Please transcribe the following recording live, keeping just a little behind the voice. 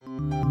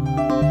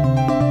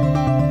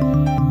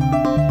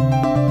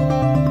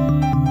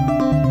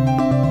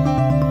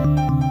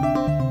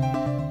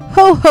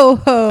ho,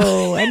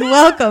 ho, and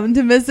welcome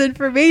to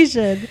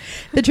Misinformation,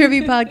 the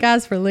trivia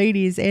podcast for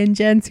ladies and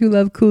gents who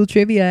love cool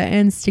trivia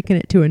and sticking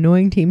it to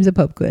annoying teams of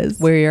pub quiz.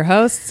 We're your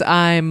hosts.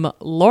 I'm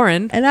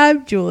Lauren. And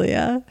I'm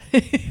Julia.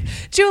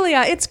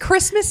 Julia, it's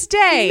Christmas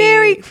Day.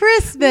 Merry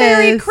Christmas.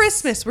 Merry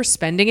Christmas. We're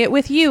spending it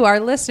with you, our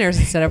listeners,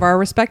 instead of our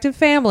respective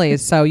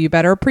families, so you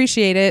better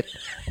appreciate it.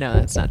 No,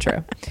 that's not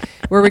true.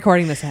 We're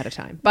recording this ahead of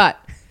time, but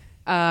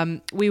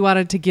we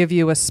wanted to give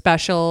you a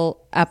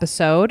special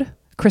episode,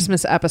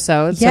 Christmas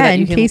episode. Yeah, so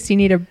in case you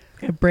need a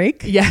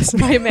break. Yes,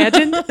 I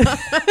imagined.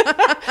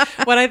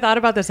 When I thought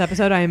about this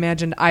episode, I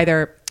imagined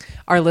either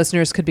our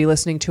listeners could be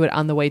listening to it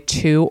on the way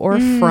to or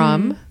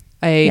from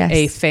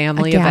a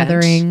family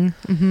gathering,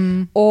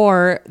 event,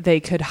 or they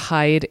could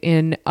hide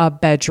in a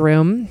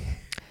bedroom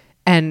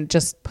and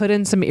just put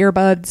in some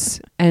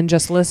earbuds and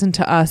just listen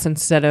to us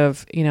instead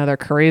of, their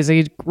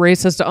crazy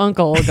racist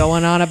uncle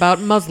going on about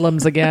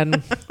Muslims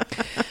again.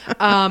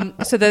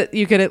 So that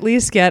you could at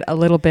least get a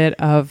little bit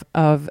of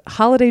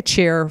holiday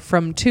cheer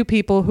from two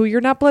people who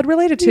you're not blood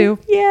related to.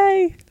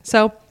 Yay.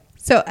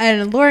 So,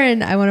 and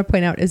Lauren, I want to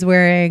point out, is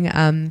wearing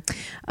a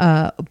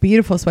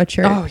beautiful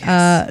sweatshirt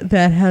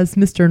that has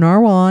Mr.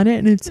 Narwhal on it,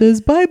 and it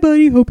says, "Bye,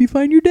 buddy. Hope you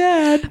find your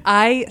dad."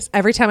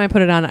 Every time I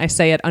put it on, I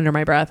say it under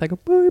my breath. I go,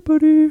 "Bye,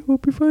 buddy.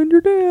 Hope you find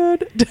your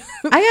dad."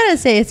 I gotta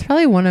say, it's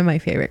probably one of my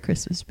favorite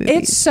Christmas movies.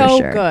 It's so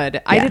sure. good.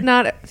 Yeah. I did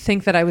not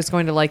think that I was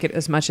going to like it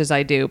as much as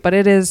I do, but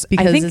it is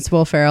because it's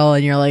Will Ferrell,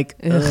 and you're like,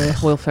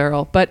 Will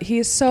Ferrell, but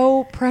he's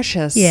so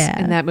precious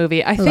in that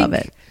movie. I love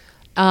it.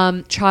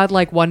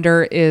 Childlike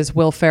Wonder is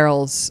Will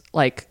Ferrell's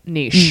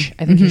niche.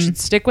 I think you should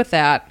stick with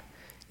that.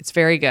 It's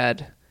very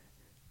good.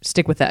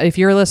 Stick with that. If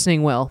you're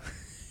listening, Will,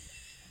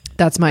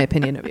 that's my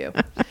opinion of you.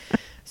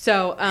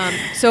 So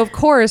of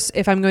course,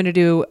 if I'm going to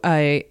do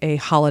a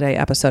holiday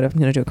episode, if I'm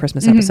going to do a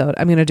Christmas episode,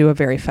 I'm going to do a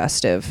very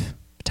festive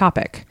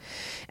topic.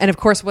 And of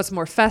course, what's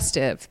more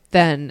festive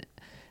than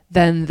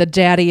the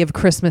daddy of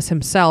Christmas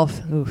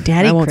himself?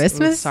 Daddy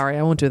Christmas? Sorry,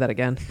 I won't do that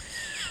again.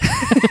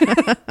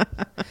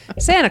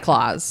 Santa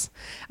Claus.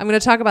 I'm going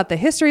to talk about the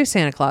history of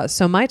Santa Claus.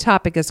 So my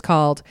topic is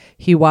called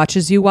 "He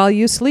Watches You While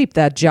You Sleep,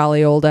 That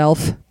Jolly Old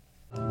Elf."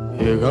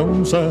 Here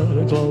comes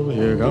Santa Claus,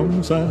 here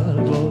comes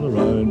Santa Claus,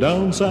 riding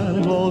down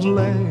Santa Claus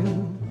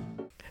Lane.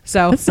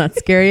 So it's not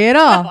scary at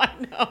all.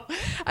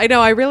 I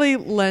know. I really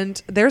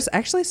there's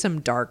actually some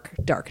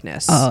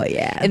darkness. Oh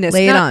yeah. In this.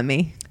 Lay it on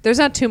me. There's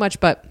not too much,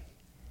 but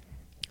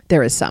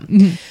there is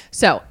some.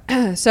 So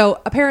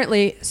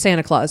apparently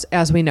Santa Claus,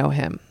 as we know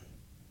him,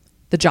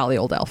 the jolly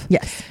old elf,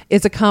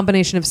 is a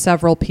combination of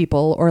several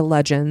people or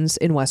legends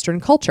in Western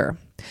culture.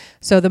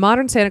 So the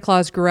modern Santa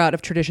Claus grew out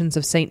of traditions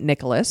of Saint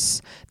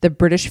Nicholas, the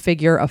British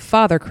figure of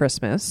Father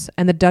Christmas,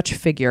 and the Dutch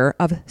figure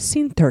of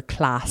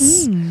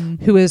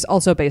Sinterklaas, who is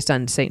also based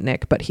on Saint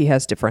Nick, but he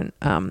has different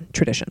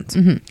traditions.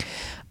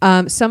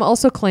 Some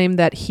also claim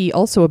that he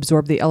also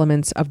absorbed the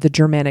elements of the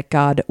Germanic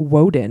god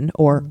Woden,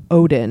 or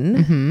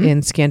Odin,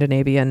 in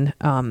Scandinavian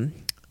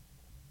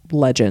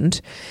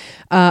legend,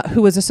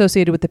 who was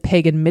associated with the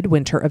pagan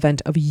midwinter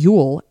event of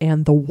Yule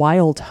and the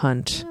Wild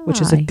Hunt, which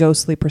is a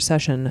ghostly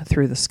procession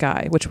through the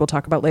sky, which we'll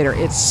talk about later.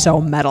 It's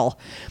so metal,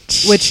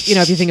 which,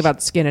 if you think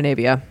about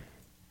Scandinavia,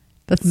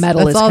 that's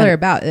metal. That's all they're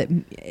about.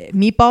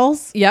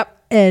 Meatballs.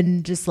 Yep.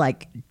 And just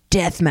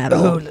death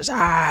metal.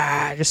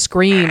 Just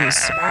screams.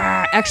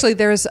 Actually,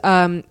 there's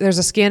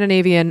a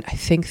Scandinavian, I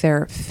think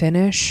they're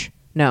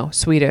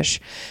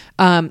Swedish.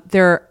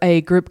 They're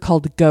a group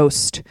called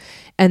Ghost.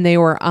 And they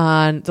were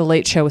on The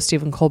Late Show with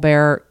Stephen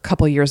Colbert a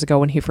couple of years ago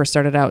when he first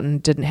started out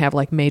and didn't have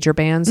major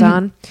bands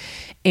on.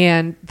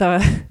 And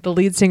the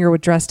lead singer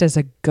was dressed as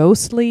a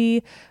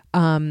ghostly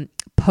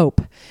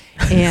pope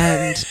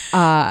and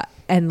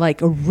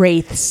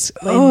wraiths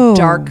in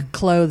dark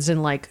clothes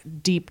and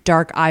deep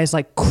dark eyes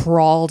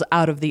crawled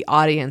out of the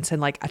audience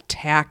and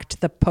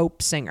attacked the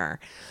pope singer.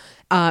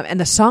 And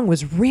the song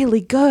was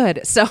really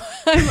good. So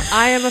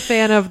I am a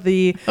fan of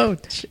the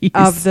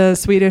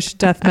Swedish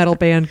death metal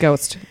band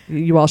Ghost.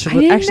 You all should.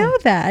 I didn't know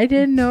that. I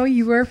didn't know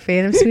you were a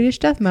fan of Swedish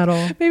death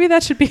metal. Maybe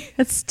that should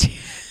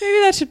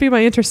be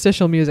my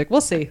interstitial music.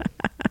 We'll see.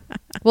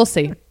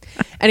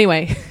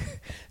 Anyway,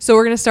 so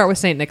we're going to start with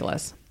Saint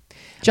Nicholas.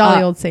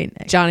 Jolly old Saint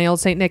Nick. Johnny old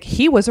Saint Nick.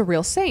 He was a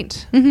real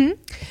saint.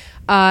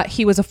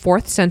 He was a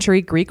 4th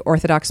century Greek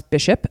Orthodox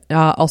bishop,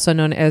 also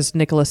known as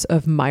Nicholas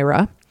of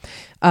Myra.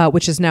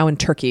 Which is now in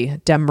Turkey,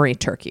 Demre,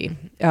 Turkey,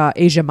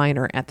 Asia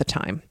Minor at the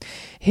time.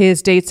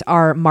 His dates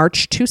are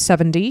March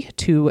 270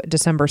 to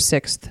December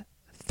 6th,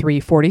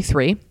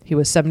 343. He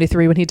was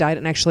 73 when he died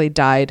and actually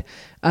died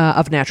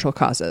of natural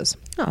causes.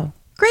 Oh,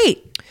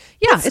 great.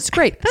 Yeah, it's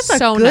great. That's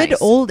so a good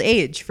nice. old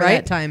age for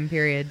that time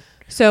period.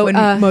 So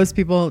when most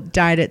people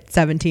died at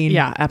 17.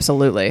 Yeah,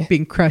 absolutely.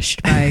 Being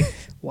crushed by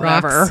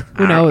whatever. Rocks.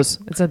 Who knows?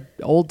 It's an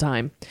old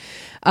time.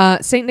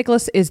 Saint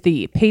Nicholas is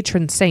the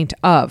patron saint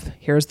of,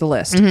 here's the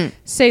list,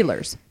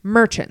 sailors,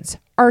 merchants,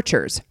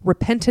 archers,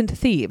 repentant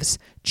thieves,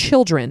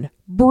 children,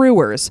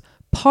 brewers,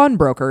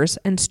 pawnbrokers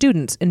and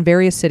students in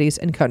various cities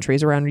and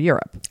countries around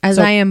Europe. As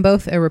I am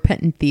both a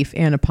repentant thief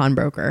and a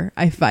pawnbroker,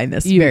 I find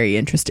this very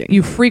interesting.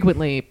 You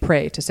frequently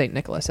pray to St.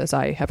 Nicholas, as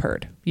I have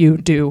heard. You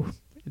do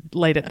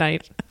late at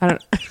night. I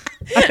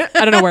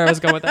don't know where I was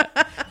going with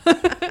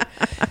that.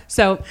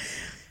 So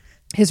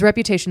his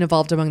reputation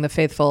evolved among the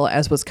faithful,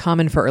 as was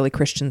common for early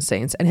Christian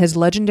saints, and his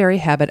legendary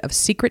habit of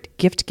secret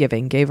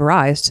gift-giving gave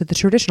rise to the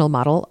traditional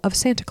model of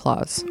Santa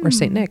Claus, or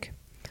St. Nick,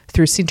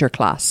 through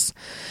Sinterklaas.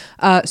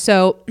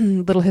 So,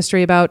 little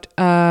history about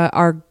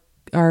our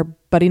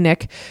buddy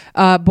Nick.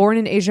 Born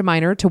in Asia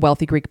Minor to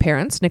wealthy Greek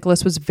parents,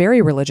 Nicholas was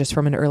very religious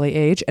from an early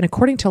age, and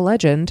according to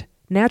legend,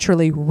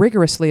 naturally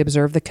rigorously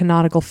observed the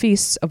canonical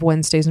feasts of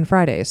Wednesdays and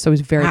Fridays. So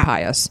he's very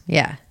pious.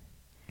 Yeah.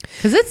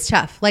 Because it's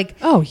tough.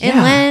 Like, in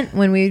Lent,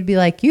 when we'd be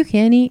like, you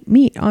can't eat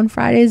meat on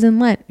Fridays in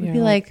Lent, we'd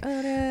be like,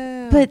 oh,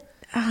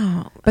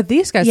 no. But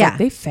these guys, like,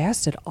 they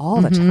fasted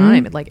all the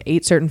time and like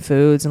ate certain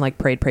foods and like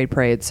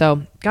prayed.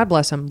 So God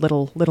bless him,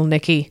 little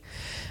Nicky.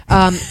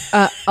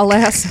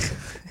 Alas,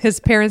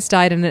 his parents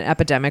died in an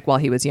epidemic while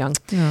he was young.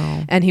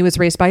 Oh. And he was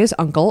raised by his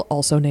uncle,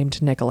 also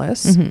named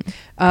Nicholas,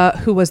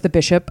 who was the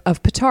bishop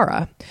of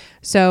Patara.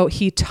 So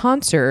he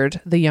tonsured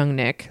the young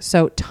Nick.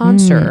 So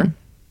tonsure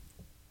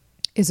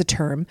is a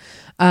term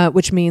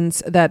which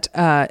means that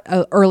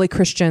early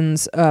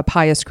Christians,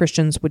 pious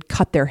Christians, would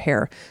cut their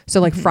hair.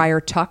 So like Friar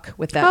Tuck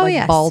with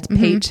that bald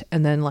pate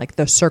and then like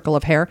the circle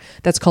of hair.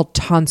 That's called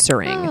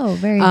tonsuring. Oh,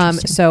 very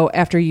interesting. So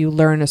after you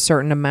learn a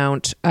certain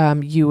amount,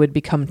 you would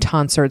become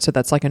tonsured. So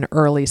that's like an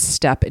early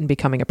step in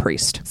becoming a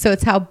priest. So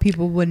it's how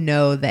people would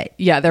know that.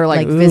 Yeah, they're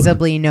like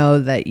visibly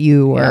know that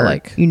you were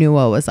you knew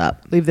what was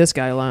up. Leave this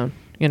guy alone.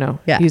 You know,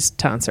 he's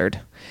tonsured.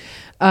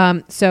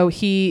 So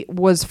he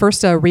was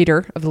first a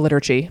reader of the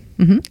liturgy,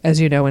 as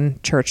you know,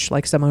 in church,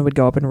 like someone would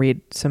go up and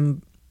read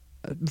some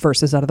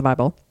verses out of the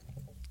Bible.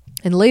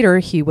 And later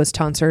he was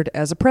tonsured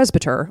as a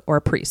presbyter or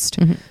a priest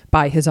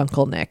by his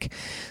uncle Nick.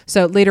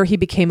 So later he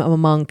became a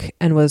monk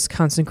and was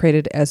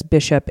consecrated as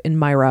bishop in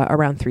Myra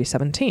around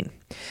 317.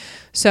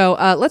 So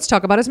let's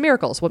talk about his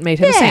miracles. What made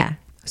him a saint?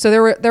 So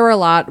there were a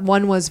lot.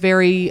 One was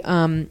very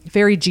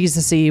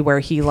Jesus-y, where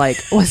he like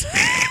was.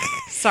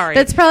 Sorry.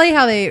 That's probably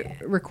how they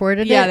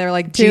recorded it. Yeah, they're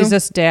like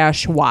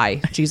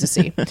Jesus-Y,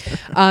 Jesus-y.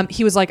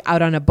 He was like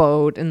out on a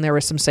boat and there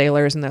were some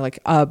sailors and they're like,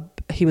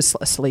 he was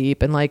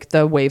asleep and like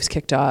the waves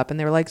kicked up and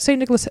they were like,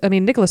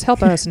 Nicholas,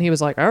 help us. And he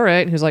was like, all right.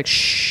 And he was like,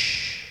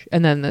 shh.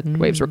 And then the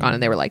waves were gone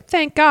and they were like,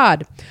 thank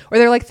God. Or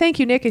they're like, thank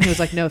you, Nick. And he was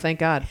like, no, thank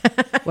God.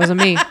 It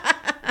wasn't me.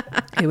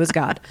 It was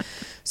God.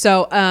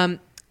 So,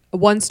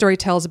 one story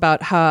tells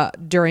about how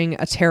during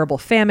a terrible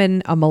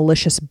famine, a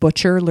malicious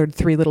butcher lured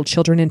 3 little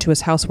children into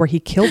his house where he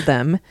killed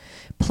them,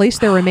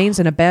 placed their remains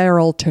in a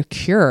barrel to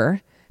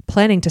cure,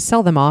 planning to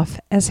sell them off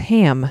as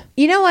ham.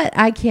 You know what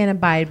I can't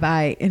abide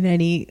by in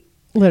any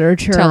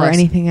literature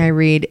anything I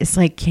read? It's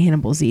like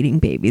cannibals eating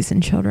babies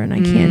and children.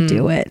 I can't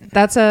do it.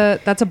 That's a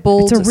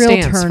bold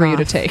stance for you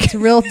to take. It's a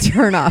real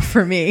turn off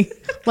for me.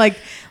 Like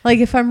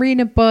if I'm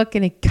reading a book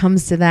and it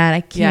comes to that,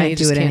 I can't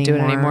do it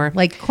anymore.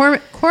 Like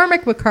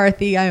Cormac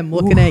McCarthy, I am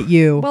looking at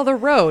you. Well, The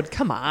Road,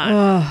 come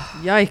on.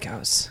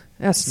 Yikos.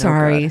 That's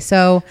sorry.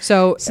 No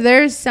so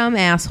there's some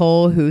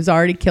asshole who's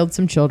already killed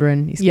some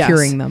children. He's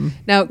curing them.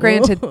 Now,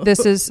 granted,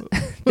 this is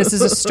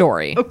a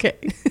story. Okay.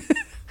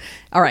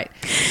 All right.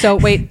 So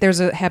wait, there's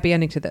a happy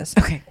ending to this.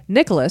 Okay.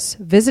 Nicholas,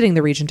 visiting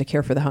the region to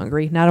care for the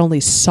hungry, not only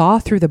saw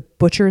through the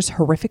butcher's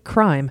horrific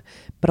crime,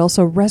 but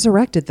also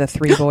resurrected the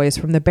 3 boys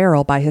from the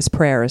barrel by his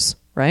prayers.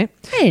 Right?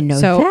 I didn't know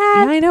that.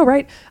 Yeah, I know,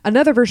 right?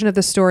 Another version of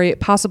the story,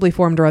 possibly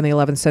formed around the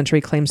 11th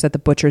century, claims that the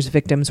butcher's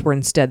victims were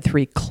instead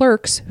 3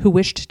 clerks who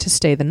wished to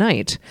stay the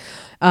night.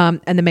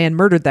 And the man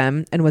murdered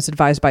them and was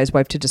advised by his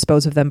wife to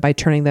dispose of them by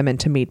turning them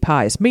into meat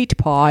pies. Meat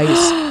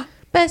pies.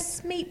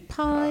 Best meat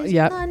pies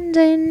in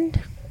London.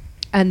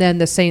 And then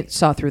the saint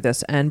saw through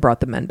this and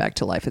brought the men back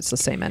to life. It's the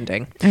same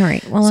ending. All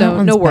right. Well,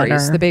 so no worries.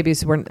 Better. The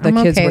babies weren't. The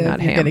kids were not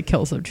ham. You're gonna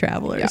kill some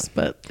travelers,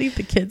 but leave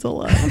the kids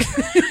alone.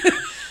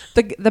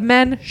 The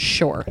men,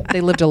 sure,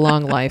 they lived a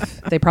long life.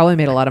 They probably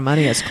made a lot of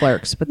money as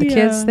clerks, but the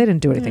kids, they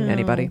didn't do anything to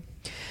anybody.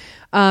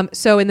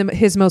 So in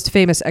his most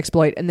famous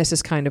exploit, and this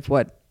is kind of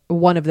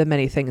one of the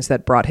many things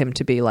that brought him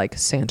to be like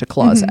Santa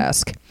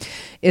Claus-esque,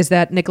 is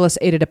that Nicholas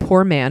aided a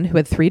poor man who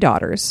had 3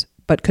 daughters,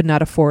 but could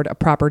not afford a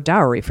proper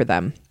dowry for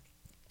them.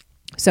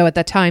 So at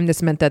that time,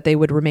 this meant that they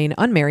would remain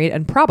unmarried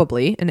and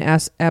probably, in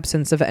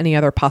absence of any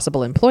other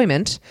possible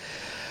employment,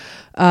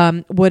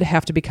 would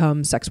have to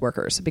become sex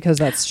workers because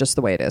that's just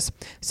the way it is.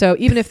 So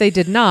even if they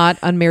did not,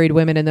 unmarried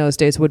women in those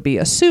days would be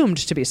assumed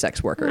to be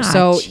sex workers.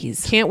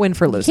 Can't win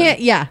for losing.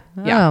 Yeah.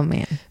 Oh,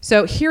 man.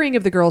 So hearing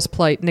of the girls'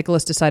 plight,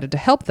 Nicholas decided to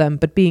help them,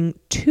 but being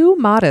too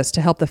modest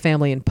to help the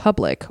family in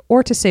public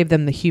or to save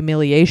them the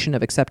humiliation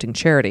of accepting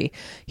charity,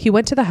 he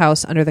went to the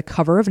house under the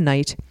cover of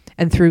night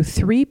and threw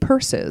 3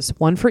 purses,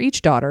 1 for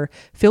each daughter,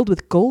 filled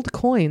with gold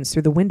coins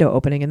through the window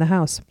opening in the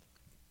house.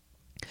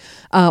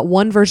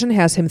 One version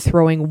has him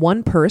throwing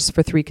one purse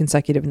for 3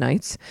 consecutive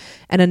nights,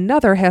 and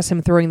another has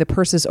him throwing the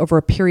purses over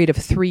a period of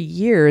 3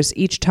 years,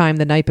 each time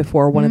the night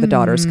before one of the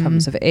daughters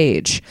comes of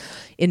age.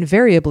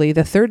 Invariably,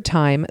 the third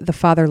time, the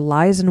father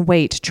lies in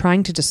wait,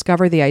 trying to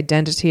discover the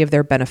identity of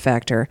their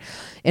benefactor.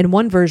 In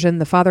one version,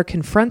 the father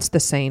confronts the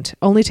saint,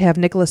 only to have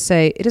Nicholas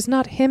say it is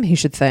not him he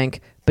should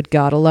thank, but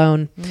God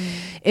alone.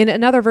 In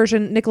another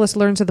version, Nicholas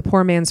learns of the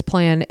poor man's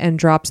plan and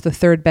drops the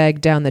third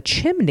bag down the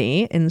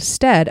chimney.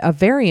 Instead, a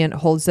variant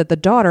holds that the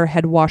daughter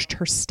had washed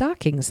her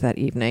stockings that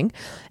evening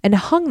and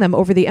hung them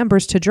over the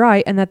embers to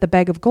dry, and that the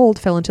bag of gold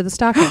fell into the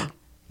stocking.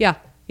 Yeah.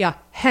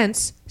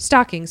 Hence,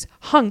 stockings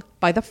hung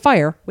by the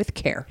fire with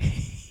care.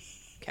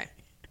 Okay.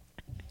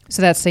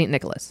 So that's St.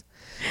 Nicholas.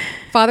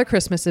 Father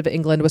Christmas of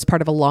England was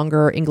part of a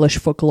longer English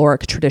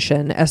folkloric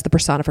tradition as the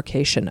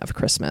personification of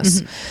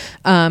Christmas,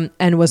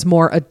 and was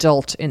more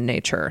adult in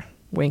nature.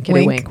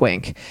 Winkety wink,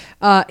 wink.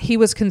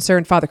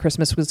 Father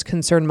Christmas was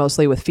concerned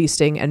mostly with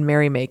feasting and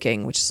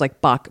merrymaking, which is like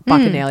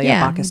Bacchanalia,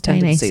 Bacchus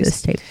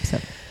tendencies.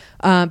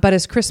 But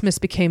as Christmas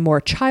became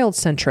more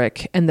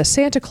child-centric and the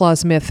Santa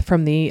Claus myth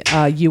from the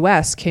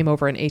U.S. came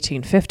over in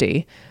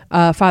 1850,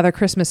 Father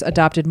Christmas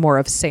adopted more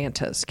of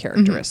Santa's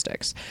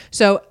characteristics.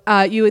 So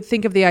you would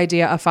think of the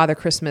idea of Father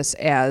Christmas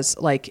as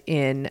like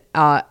in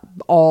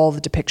all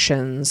the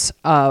depictions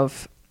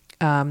of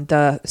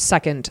the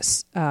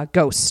second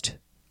ghost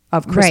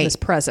of Christmas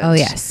present. Oh,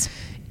 yes.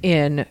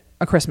 In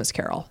A Christmas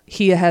Carol.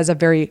 He has a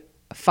very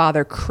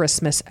Father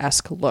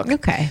Christmas-esque look.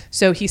 Okay.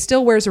 So he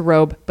still wears a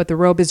robe, but the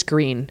robe is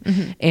green,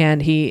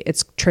 and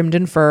it's trimmed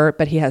in fur,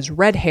 but he has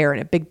red hair and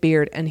a big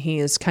beard, and he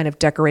is kind of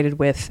decorated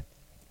with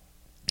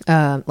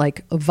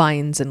like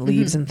vines and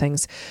leaves and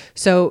things.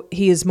 So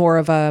he is more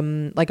of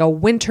like a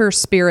winter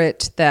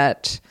spirit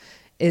that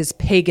is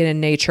pagan in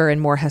nature and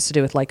more has to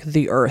do with like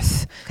the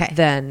earth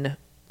than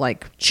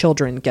like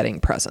children getting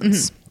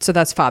presents. So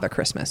that's Father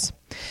Christmas.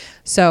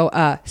 So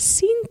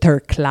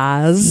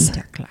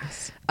Sinterklaas,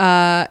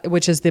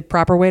 which is the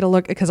proper way to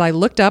look, because I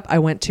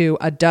went to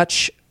a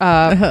Dutch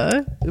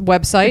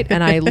website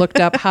and I looked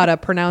up how to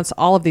pronounce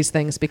all of these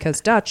things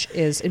because Dutch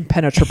is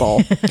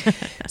impenetrable.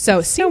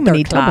 So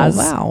many double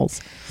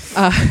vowels.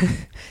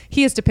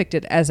 He is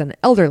depicted as an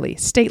elderly,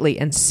 stately,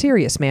 and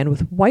serious man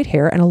with white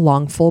hair and a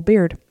long, full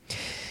beard.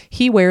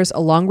 He wears a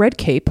long red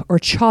cape or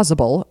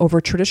chasuble over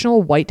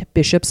traditional white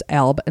bishop's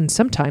alb and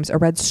sometimes a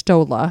red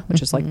stola,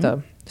 which is like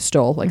the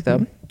stole, like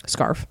the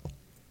scarf.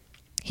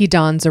 He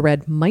dons a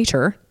red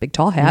mitre, big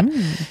tall hat,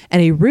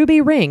 and a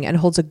ruby ring, and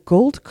holds a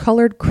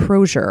gold-colored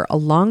crozier, a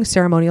long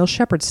ceremonial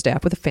shepherd's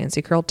staff with a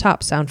fancy curled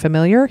top. Sound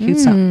familiar? He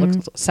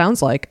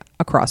sounds like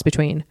a cross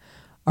between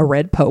a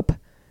red pope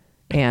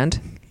and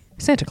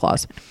Santa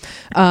Claus.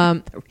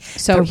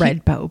 The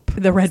Red Pope.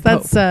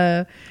 That's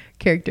a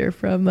character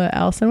from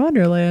Alice in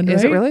Wonderland, right?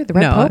 Is it really? The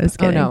Red Pope?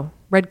 Oh, no.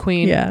 Red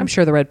Queen. Yeah. I'm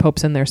sure the Red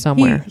Pope's in there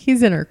somewhere.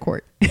 He's in her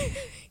court.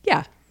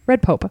 Yeah.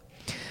 Red Pope.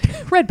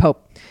 Red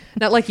Pope.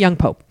 Not like young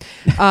Pope.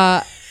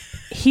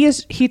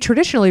 He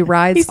traditionally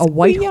rides a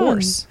white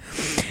horse.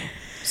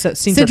 So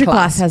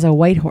Sinterklaas has a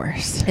white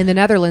horse. In the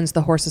Netherlands,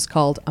 the horse is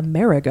called a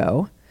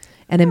Marigo.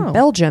 And in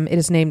Belgium, it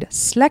is named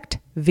Slecht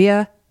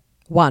Weer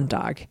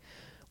Wandag,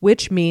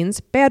 which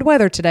means bad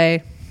weather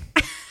today.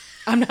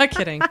 I'm not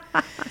kidding.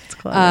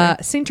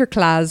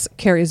 Sinterklaas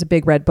carries a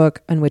big red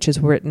book on which is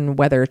written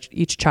whether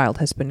each child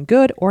has been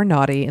good or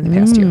naughty in the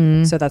past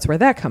year. So that's where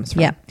that comes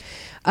from. Yeah.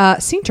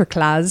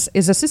 Sinterklaas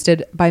is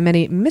assisted by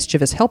many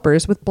mischievous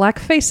helpers with black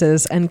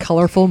faces and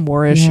colorful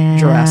Moorish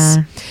dress.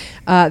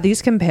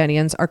 These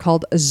companions are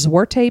called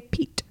Zwarte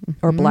Piet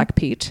or Black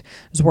Pete.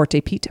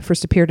 Zwarte Piet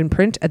first appeared in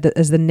print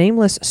as the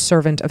nameless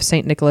servant of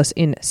St. Nicholas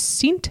in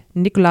Sint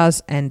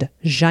Nicolaas and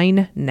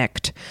Zijn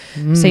Necht.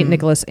 St.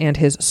 Nicholas and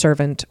his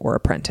servant or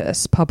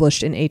apprentice,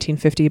 published in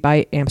 1850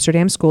 by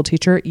Amsterdam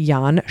schoolteacher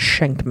Jan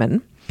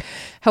Schenkman.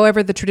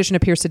 However, the tradition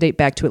appears to date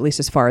back to at least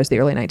as far as the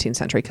early 19th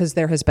century, because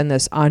there has been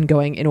this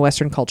ongoing, in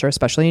Western culture,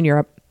 especially in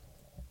Europe,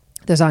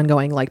 this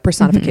ongoing like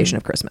personification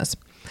of Christmas.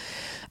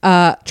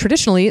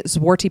 Traditionally,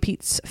 Zwarte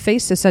Piet's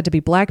face is said to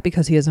be black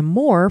because he is a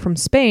Moor from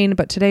Spain,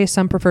 but today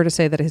some prefer to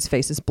say that his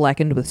face is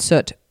blackened with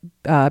soot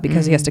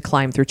because he has to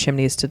climb through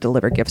chimneys to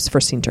deliver gifts for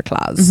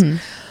Sinterklaas.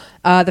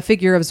 The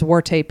figure of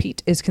Zwarte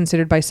Piet is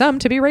considered by some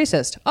to be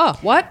racist. Oh,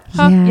 what?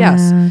 Huh?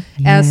 Yes.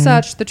 As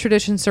such, the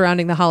tradition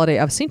surrounding the holiday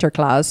of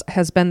Sinterklaas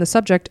has been the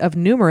subject of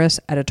numerous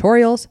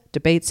editorials,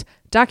 debates,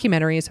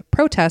 documentaries,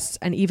 protests,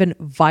 and even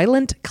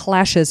violent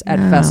clashes at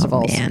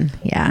festivals.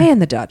 Man,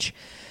 the Dutch.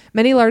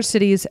 Many large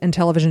cities and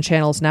television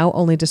channels now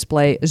only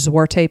display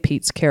Zwarte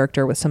Piet's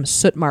character with some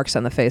soot marks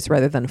on the face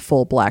rather than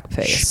full black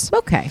face.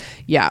 Okay.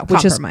 Yeah.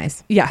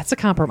 Compromise. It's a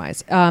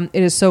compromise.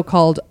 It is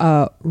so-called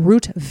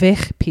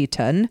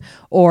Roetwegpieten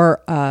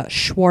or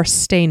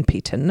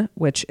Schoorsteenpieten,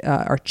 which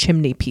are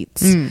chimney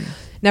Piets.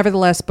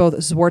 Nevertheless, both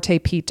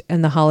Zwarte Piet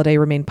and the holiday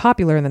remain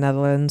popular in the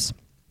Netherlands.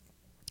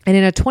 And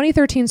in a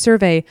 2013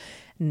 survey,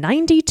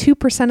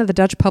 92% of the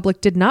Dutch public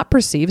did not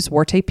perceive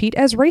Zwarte Piet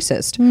as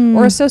racist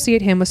or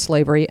associate him with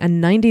slavery,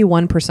 and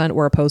 91%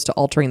 were opposed to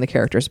altering the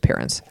character's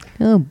appearance.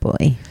 Oh,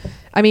 boy.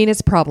 I mean,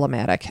 it's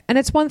problematic, and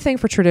it's one thing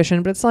for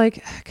tradition, but it's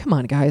like, come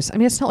on, guys. I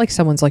mean, it's not like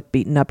someone's like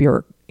beating up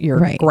your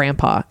Right.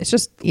 grandpa. It's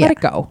just let it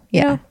go. You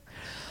Yeah. know?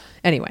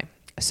 Anyway,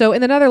 so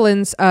in the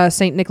Netherlands,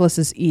 St.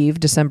 Nicholas's Eve,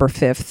 December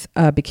 5th,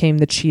 became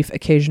the chief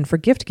occasion for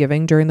gift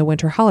giving during the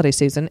winter holiday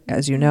season.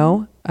 As you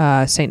know,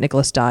 St.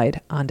 Nicholas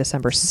died on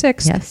December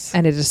 6th, Yes.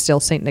 and it is still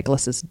St.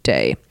 Nicholas's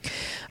Day.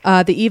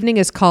 The evening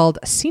is called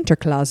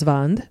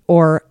Sinterklaasavond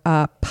or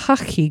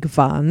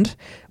Pakigvand,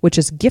 which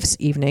is gifts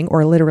evening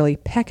or literally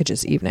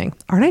packages evening.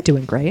 Aren't I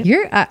doing great?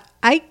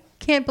 I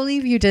can't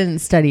believe you didn't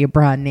study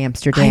abroad in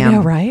Amsterdam. I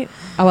know, right?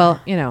 Oh, well,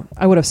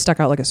 I would have stuck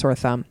out like a sore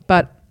thumb,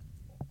 but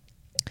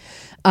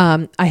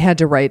I had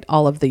to write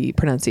all of the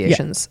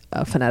pronunciations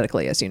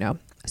phonetically, as you know.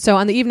 So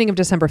on the evening of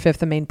December 5th,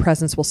 the main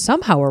presents will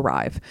somehow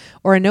arrive,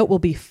 or a note will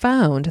be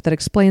found that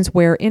explains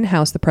where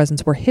in-house the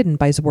presents were hidden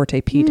by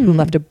Zwarte Piet, who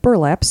left a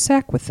burlap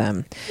sack with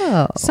them.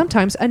 Oh.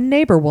 Sometimes a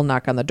neighbor will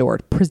knock on the door,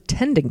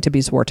 pretending to be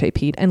Zwarte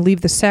Piet, and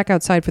leave the sack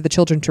outside for the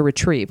children to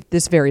retrieve.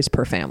 This varies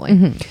per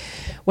family.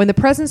 When the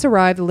presents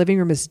arrive, the living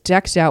room is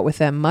decked out with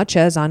them, much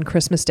as on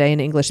Christmas Day in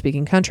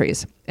English-speaking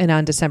countries. And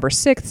on December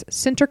 6th,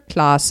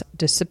 Sinterklaas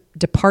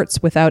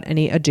departs without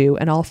any ado,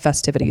 and all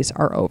festivities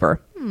are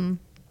over.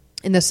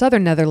 In the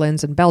southern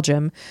Netherlands and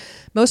Belgium,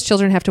 most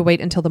children have to wait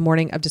until the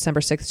morning of December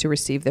 6th to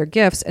receive their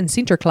gifts, and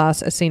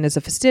Sinterklaas is seen as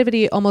a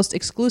festivity almost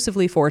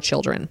exclusively for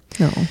children.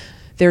 No.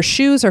 Their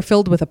shoes are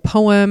filled with a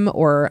poem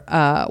or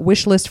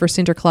wish list for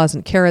Sinterklaas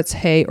and carrots,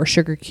 hay, or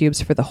sugar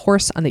cubes for the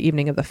horse on the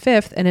evening of the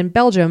 5th. And in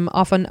Belgium,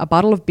 often a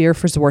bottle of beer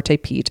for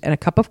Zwarte Piet and a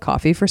cup of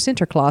coffee for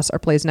Sinterklaas are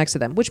placed next to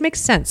them, which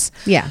makes sense.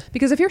 Yeah.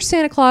 Because if you're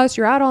Santa Claus,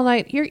 you're out all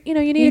night, you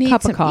need a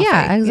cup of coffee.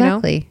 Yeah,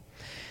 exactly. You know?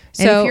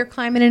 And So if you're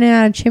climbing in and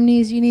out of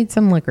chimneys, you need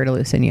some liquor to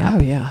loosen you up.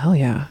 Oh yeah, hell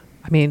yeah.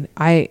 I mean,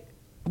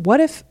 what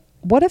if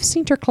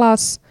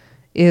Sinterklaas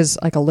is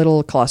like a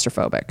little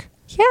claustrophobic?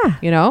 Yeah.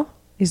 You know?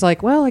 He's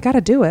like, well, I got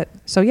to do it.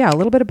 So yeah, a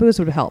little bit of booze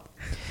would help.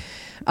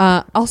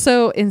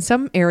 Also, in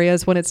some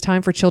areas, when it's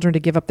time for children to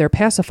give up their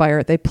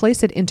pacifier, they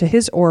place it into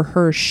his or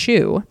her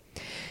shoe,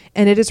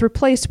 and it is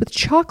replaced with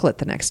chocolate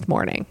the next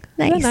morning.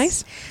 Nice. Isn't that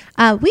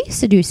nice? We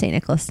used to do St.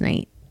 Nicholas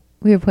night.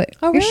 We would put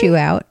your really? shoe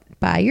out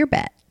by your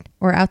bed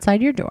or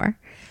outside your door.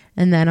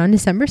 And then on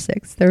December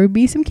 6th, there would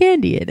be some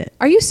candy in it.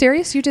 Are you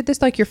serious? You did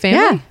this like your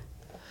family? Yeah.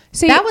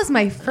 See, That was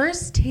my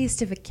first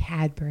taste of a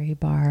Cadbury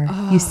bar.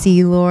 You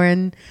see,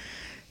 Lauren,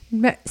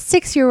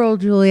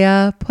 6-year-old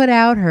Julia put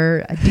out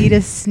her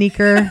Adidas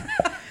sneaker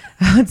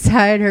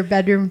outside her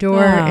bedroom door.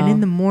 Wow. And in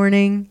the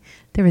morning,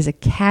 there was a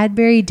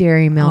Cadbury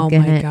Dairy Milk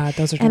in it. Oh my God,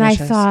 those are And I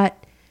delicious.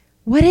 thought,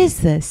 what is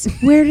this?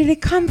 Where did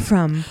it come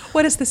from?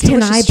 what is this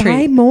Can I delicious buy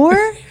treat?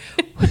 more?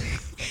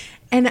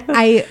 And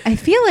I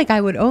feel like I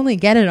would only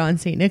get it on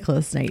St.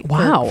 Nicholas night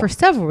Wow. for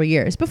several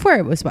years before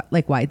it was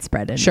like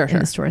widespread in Sure.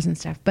 the stores and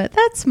stuff. But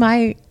that's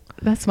my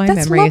That's memory.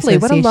 lovely.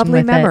 What a association lovely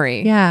with it.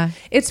 memory. Yeah.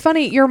 It's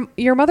funny.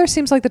 Your mother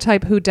seems like the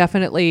type who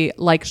definitely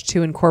likes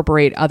to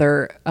incorporate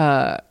other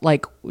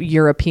like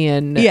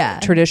European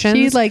traditions.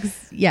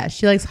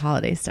 She likes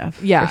holiday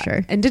stuff. Yeah. For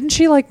sure. And didn't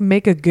she like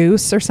make a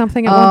goose or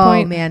something at Oh one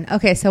point? man.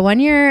 Okay. So one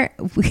year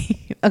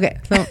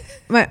so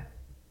my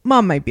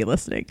mom might be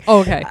listening.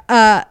 Okay.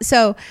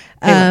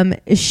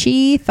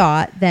 She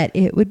thought that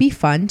it would be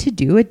fun to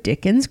do a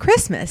Dickens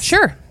Christmas.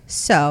 Sure.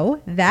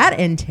 So that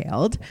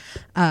entailed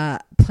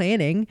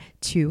planning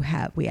to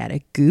we had a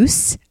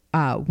goose.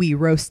 We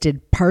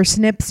roasted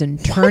parsnips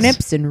and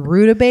turnips and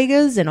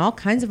rutabagas and all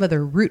kinds of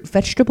other root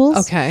vegetables.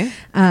 Okay.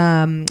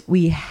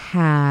 We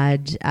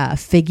had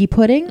figgy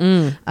pudding.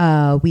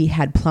 We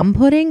had plum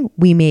pudding.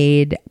 We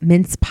made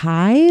mince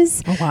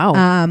pies. Oh,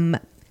 wow.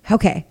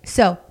 Okay,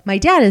 so my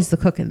dad is the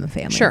cook in the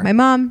family. Sure. My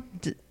mom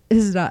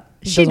is not.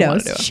 She Doesn't wanna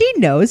knows. do it. She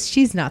knows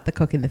she's not the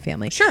cook in the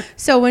family. Sure.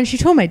 So when she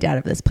told my dad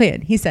of this plan,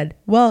 he said,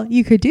 "Well,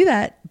 you could do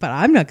that, but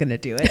I'm not going to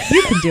do it.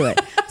 You can do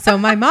it." So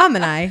my mom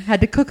and I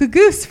had to cook a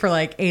goose for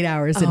like 8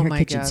 hours in Oh her my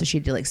kitchen. God. So she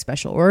had to like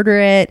special order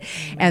it,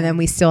 and then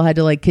we still had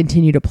to like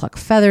continue to pluck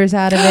feathers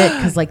out of it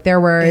because like there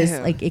was Ew.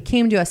 like it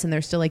came to us and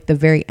there's still like the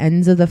very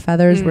ends of the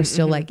feathers were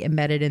still like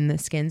embedded in the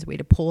skins. We had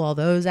to pull all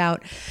those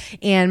out,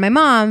 and my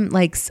mom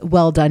likes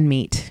well done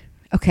meat.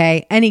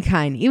 Okay, any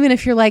kind, even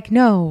if you're like,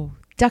 no,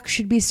 duck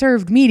should be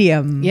served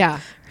medium. Yeah.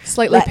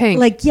 Slightly pink.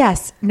 Like,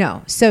 yes,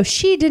 no. So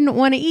she didn't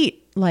want to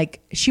eat.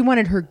 Like, she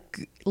wanted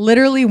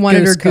literally wanted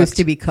Goose her goose cooked.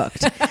 to be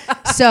cooked.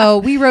 So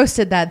we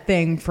roasted that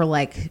thing for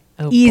like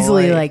Oh,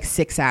 easily boy. like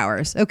 6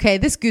 hours. Okay,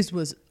 this goose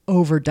was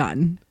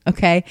overdone.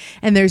 Okay,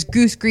 and there's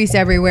goose grease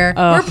everywhere.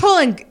 We're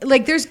pulling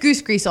like there's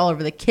goose grease all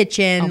over the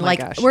kitchen. Oh my like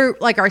gosh. we're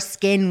like our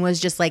skin was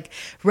just like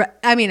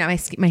I mean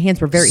my hands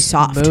were very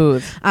soft.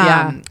 Smooth.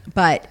 Yeah.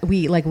 But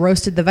we like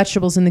roasted the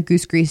vegetables in the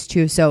goose grease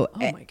too. So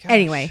my gosh.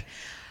 anyway,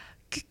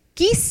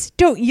 geese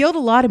don't yield a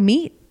lot of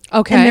meat.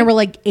 Okay. And there were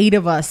like 8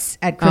 of us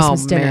at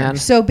Christmas Oh, dinner. man.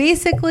 So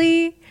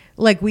basically,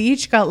 like we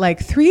each got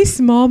like 3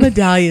 small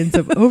medallions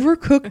of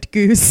overcooked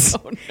goose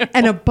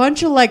and a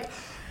bunch of like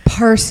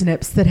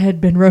parsnips that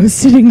had been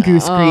roasted in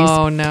goose grease.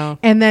 Oh no.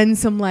 And then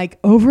some like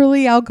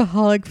overly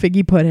alcoholic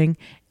figgy pudding.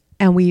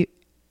 And we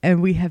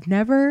have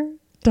never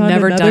done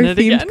Never another done it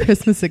themed again.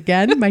 Christmas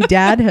again. My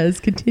dad has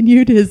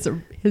continued his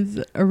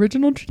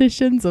original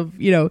traditions of,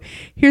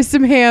 here's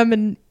some ham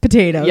and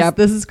potatoes. Yep.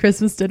 This is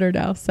Christmas dinner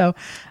now. So,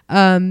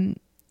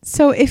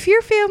 so if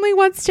your family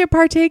wants to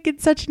partake in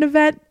such an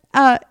event,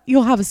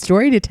 you'll have a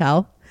story to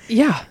tell.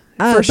 Yeah,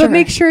 But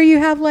make sure you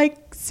have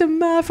like some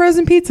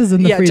frozen pizzas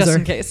in the freezer. just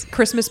in case.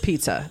 Christmas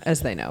pizza,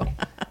 as they know.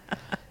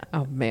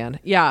 Oh man,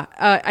 yeah.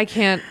 I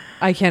can't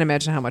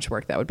imagine how much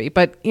work that would be.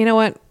 But you know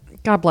what?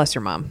 God bless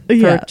your mom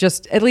for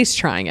just at least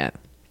trying it.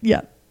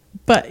 Yeah.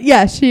 But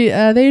yeah,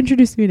 they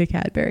introduced me to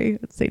Cadbury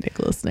at St.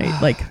 Nicholas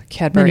night, like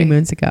Cadbury. many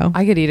moons ago.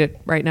 I could eat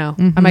it right now.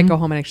 I might go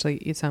home and actually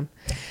eat some.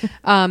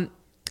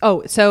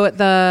 So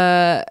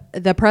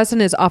the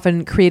present is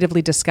often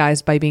creatively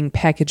disguised by being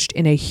packaged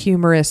in a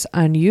humorous,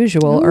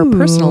 unusual, or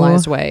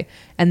personalized way.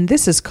 And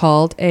this is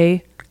called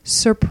a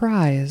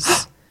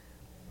surprise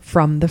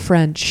from the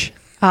French.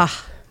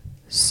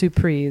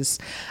 Surprise.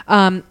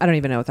 I don't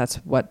even know if that's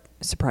what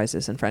surprise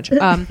is in French.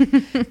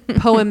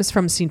 Poems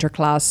from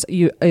Sinterklaas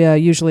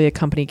usually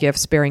accompany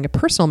gifts bearing a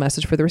personal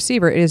message for the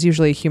receiver. It is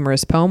usually a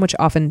humorous poem, which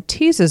often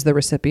teases the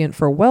recipient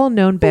for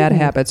well-known bad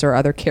habits or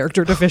other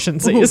character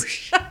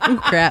deficiencies. Oh,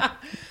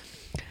 crap.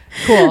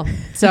 Cool.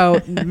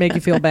 So make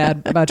you feel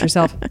bad about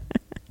yourself.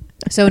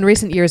 So in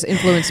recent years,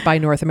 influenced by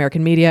North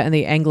American media and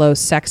the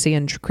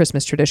Anglo-Saxon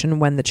Christmas tradition,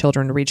 when the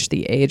children reach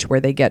the age where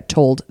they get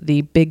told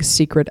the big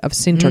secret of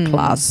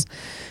Sinterklaas,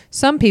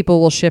 some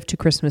people will shift to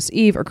Christmas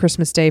Eve or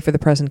Christmas Day for the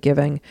present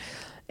giving.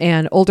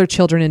 And older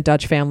children in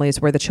Dutch families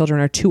where the children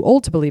are too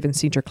old to believe in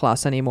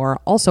Sinterklaas anymore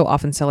also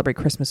often celebrate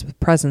Christmas with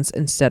presents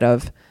instead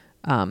of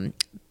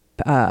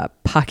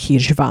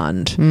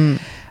Pakjesavond.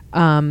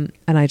 And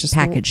I just...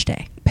 Package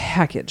day.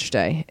 Package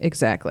day,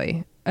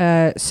 exactly.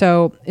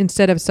 So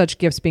instead of such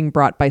gifts being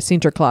brought by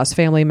Sinterklaas,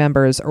 family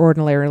members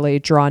ordinarily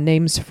draw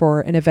names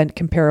for an event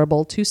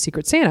comparable to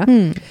Secret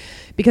Santa.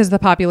 Because of the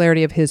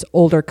popularity of his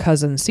older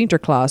cousin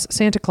Sinterklaas,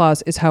 Santa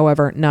Claus is,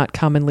 however, not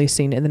commonly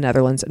seen in the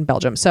Netherlands and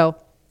Belgium. So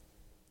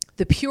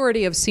the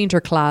purity of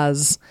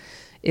Sinterklaas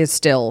is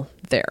still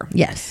there.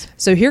 Yes.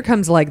 So here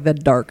comes like the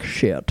dark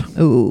shit.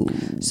 Ooh.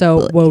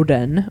 So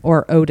Woden,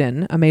 or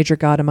Odin, a major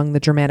god among the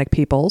Germanic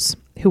peoples,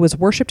 who was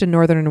worshipped in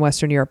Northern and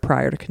Western Europe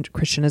prior to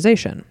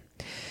Christianization.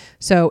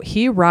 So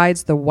he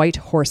rides the white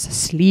horse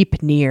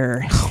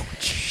Sleipnir. Oh,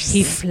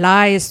 he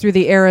flies through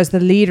the air as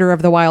the leader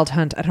of the wild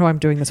hunt. I don't know why I'm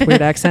doing this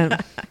weird accent.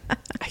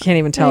 I can't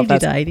even tell if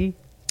that's... Heidi.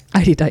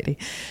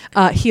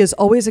 He is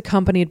always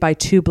accompanied by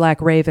two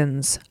black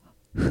ravens,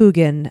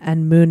 Hugin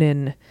and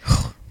Munin.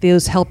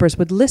 Those helpers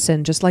would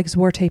listen, just like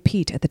Zwarte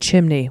Piet at the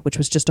chimney, which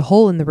was just a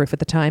hole in the roof at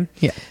the time,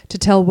 to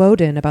tell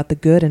Woden about the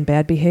good and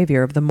bad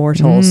behavior of the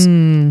mortals.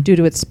 Due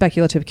to its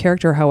speculative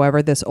character,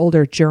 however, this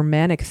older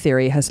Germanic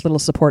theory has little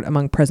support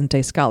among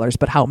present-day scholars,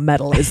 but how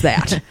metal is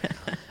that?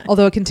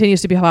 Although it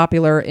continues to be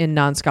popular in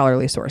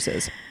non-scholarly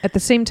sources. At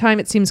the same time,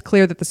 it seems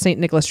clear that the St.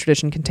 Nicholas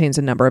tradition contains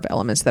a number of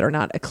elements that are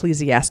not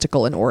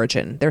ecclesiastical in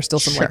origin. There's still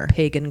some like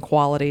pagan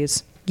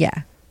qualities.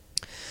 Yeah.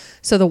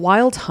 So the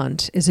Wild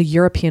Hunt is a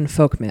European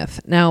folk myth.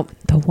 Now,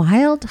 The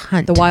Wild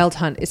Hunt.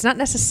 It's not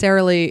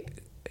necessarily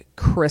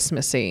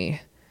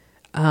Christmassy,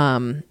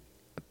 but,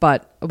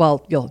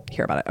 well, you'll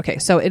hear about it. Okay,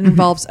 so it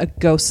involves a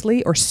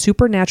ghostly or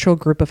supernatural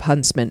group of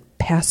huntsmen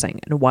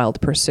passing in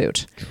wild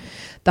pursuit.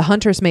 The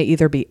hunters may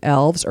either be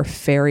elves or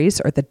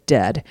fairies or the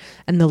dead,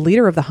 and the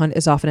leader of the hunt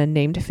is often a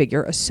named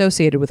figure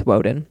associated with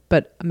Woden,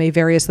 but may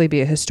variously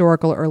be a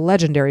historical or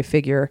legendary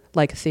figure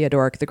like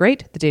Theodoric the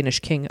Great, the Danish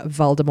king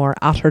Valdemar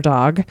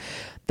Atterdag,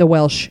 the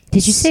Welsh...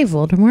 Did you say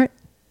Voldemort?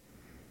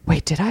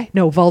 Wait, did I?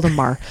 No,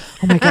 Valdemar.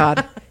 Oh my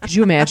God. Could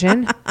you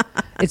imagine?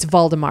 It's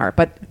Valdemar,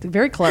 but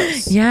very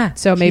close. Yeah.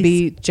 So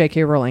maybe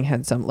J.K. Rowling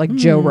had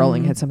Joe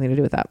Rowling had something to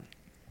do with that.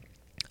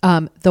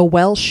 The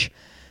Welsh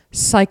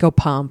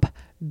psychopomp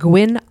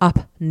Gwyn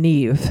ap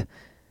Neve,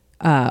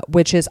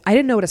 which is, I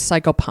didn't know what a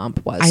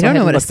psychopomp was. I don't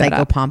know what a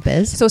psychopomp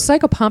is. So a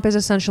psychopomp is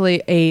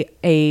essentially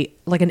a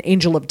like an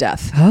angel of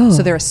death. Oh.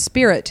 So they're a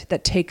spirit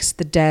that takes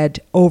the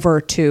dead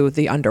over to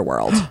the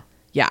underworld.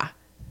 Yeah.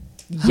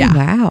 Yeah. Oh,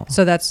 wow.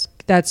 So that's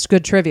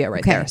good trivia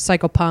right there.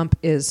 Psychopomp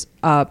is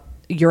a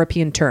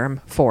European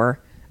term for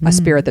a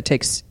spirit that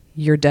takes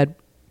your dead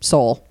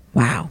soul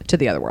to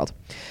the other world.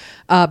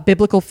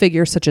 Biblical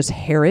figures such as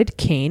Herod,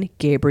 Cain,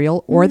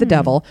 Gabriel, or the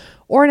devil,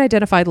 or an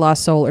identified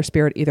lost soul or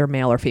spirit, either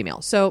male or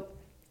female. So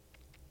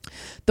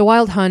the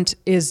Wild Hunt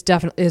is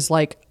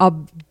like a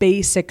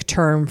basic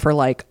term for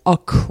like a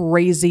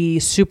crazy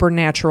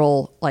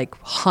supernatural like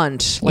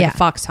hunt, like a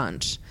fox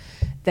hunt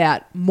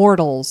that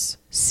mortals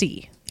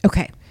see.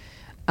 Okay.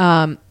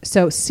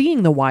 So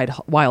seeing the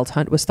wild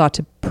hunt was thought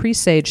to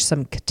presage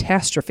some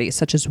catastrophe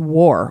such as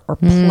war or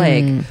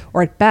plague,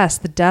 or at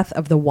best the death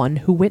of the one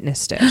who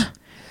witnessed it.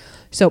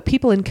 So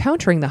people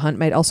encountering the hunt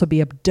might also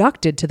be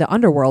abducted to the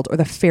underworld or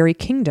the fairy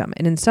kingdom.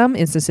 And in some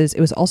instances, it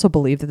was also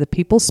believed that the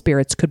people's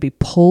spirits could be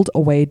pulled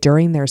away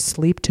during their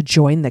sleep to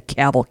join the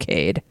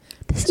cavalcade.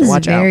 This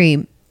is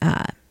very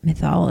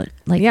mythological.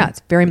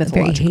 It's very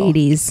mythological. Very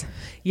Hades.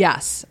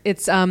 Yes.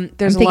 It's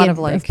there's a lot of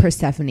like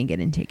Persephone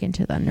getting taken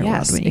to the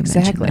underworld when you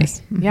mention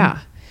this. Yeah.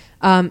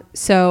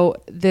 So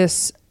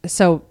that's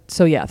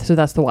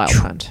the wild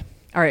hunt.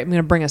 All right, I'm going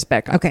to bring us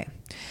back up. Okay.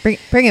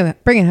 Bring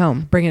it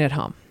home. Bringing it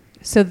home.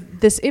 So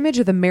this image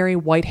of the merry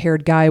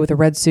white-haired guy with a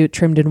red suit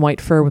trimmed in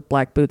white fur with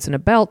black boots and a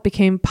belt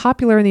became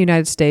popular in the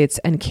United States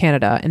and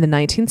Canada in the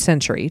 19th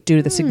century due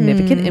to the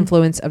significant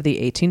influence of the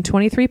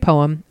 1823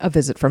 poem A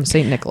Visit from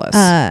St. Nicholas.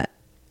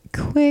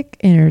 Quick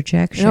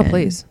interjection. No,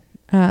 please.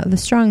 The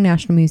Strong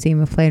National Museum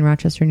of Play in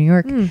Rochester, New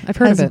York, I've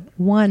heard of it.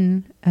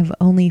 One of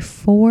only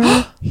 4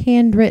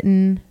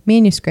 handwritten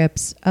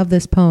manuscripts of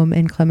this poem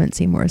in Clement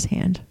Seymour's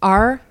hand.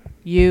 Are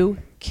you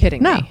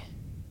kidding No. me?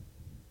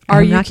 Are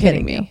I'm you not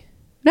kidding kidding me?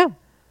 No.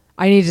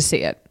 I need to see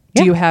it.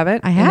 Do Yeah. you have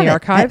it I have in the it.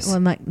 archives?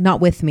 Well,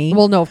 not with me.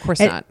 Well, no, of course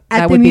not. At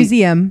That the would be-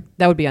 museum.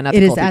 That would be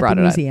unethical It is if you at brought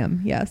the it up.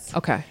 museum, yes.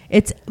 Okay.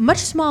 It's much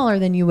smaller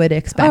than you would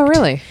expect. Oh,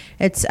 really?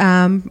 It's,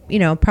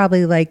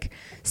 probably like,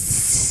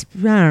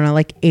 I don't know,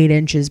 like 8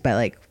 inches by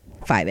like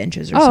 5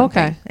 inches or Oh,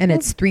 something. okay. And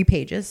it's 3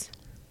 pages.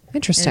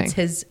 Interesting.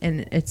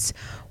 And it's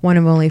one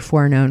of only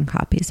 4 known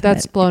copies. of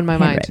That's it, blown my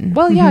mind. handwritten.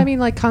 Well, yeah, I mean,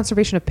 like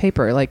conservation of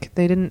paper. Like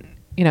they didn't,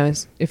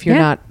 if you're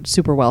Yeah. not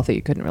super wealthy,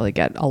 you couldn't really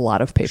get a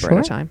lot of paper at a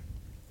Sure. time.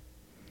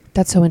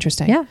 That's so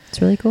interesting. Yeah,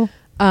 it's really cool.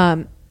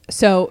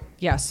 So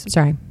yes.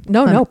 Sorry.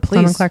 No, please.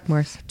 Clement Clark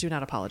Morse. Do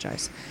not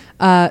apologize.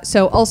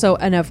 So also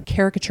of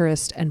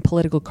caricaturist and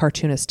political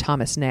cartoonist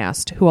Thomas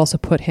Nast, who also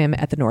put him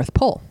at the North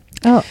Pole.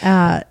 Oh,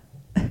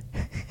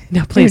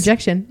 No, please.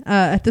 interjection.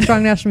 At the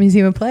Strong National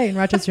Museum of Play in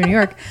Rochester, New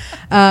York,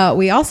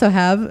 we also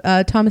have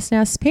Thomas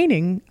Nast's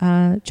painting,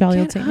 Jolly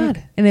Old St. Nick,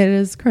 and it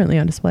is currently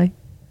on display.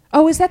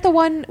 Oh, is that the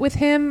one with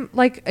him?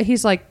 Like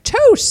he's like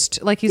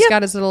toast. Like he's Yep.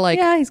 got his little like.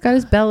 Yeah, he's got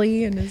his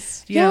belly and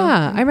his.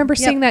 Yeah, I remember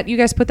seeing that. You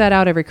guys put that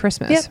out every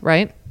Christmas, Yep.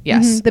 right?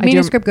 Yes. Mhm. The I do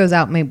manuscript goes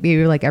out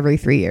maybe like every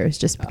 3 years,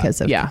 just because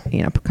of yeah.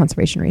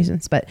 conservation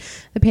reasons. But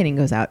the painting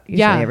goes out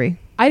usually every.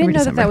 I didn't every know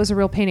December. that was a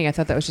real painting. I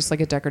thought that was just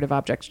like a decorative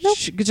object.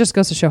 It just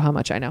goes to show how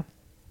much I know.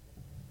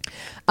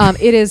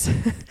 It is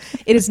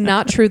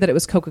not true that it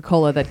was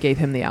Coca-Cola that gave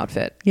him the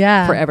outfit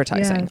for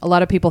advertising. Yeah. A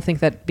lot of people think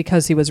that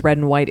because he was red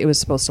and white, it was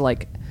supposed to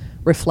like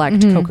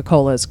reflect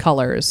Coca-Cola's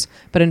colors.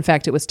 But in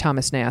fact, it was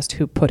Thomas Nast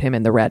who put him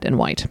in the red and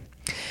white.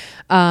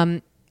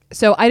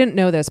 So I didn't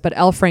know this, but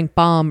L. Frank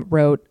Baum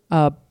wrote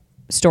a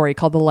story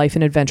called The Life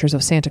and Adventures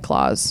of Santa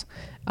Claus.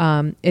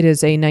 It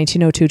is a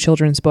 1902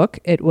 children's book.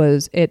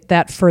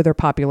 That further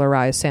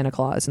popularized Santa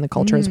Claus in the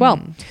culture as well.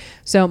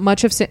 So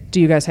much of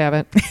do you guys have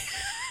it?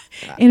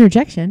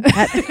 Interjection.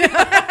 I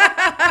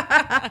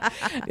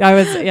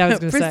was going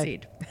to say.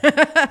 Proceed.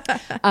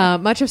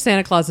 Much of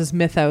Santa Claus's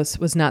mythos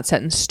was not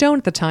set in stone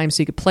at the time,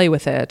 so you could play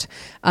with it,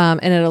 and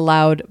it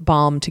allowed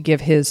Baum to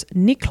give his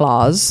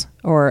Niklaus,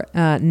 or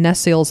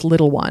Nessil's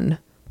little one,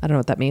 I don't know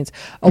what that means,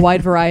 a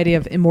wide variety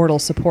of immortal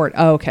support.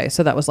 Oh, okay,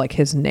 so that was like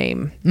his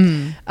name.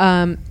 He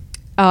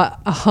had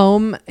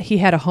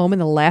a home in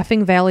the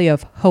Laughing Valley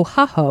of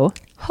Ho-Ha-Ho.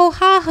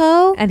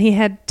 Ho-ha-ho. And he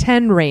had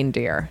 10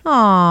 reindeer.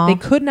 Aww. They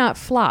could not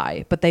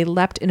fly, but they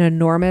leapt in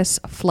enormous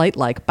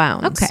flight-like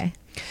bounds. Okay.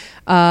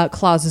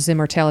 Claus's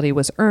immortality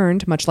was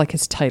earned, much like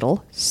his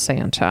title,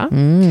 Santa.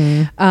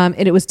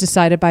 And it was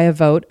decided by a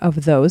vote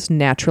of those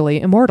naturally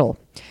immortal.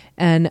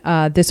 And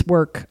this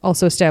work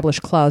also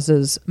established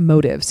Claus's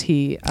motives.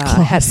 He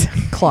had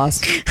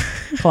Claus.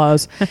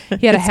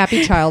 He had a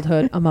happy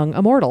childhood among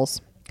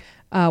immortals.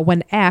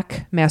 When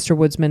Ack, master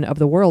woodsman of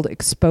the world,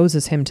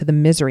 exposes him to the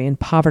misery and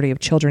poverty of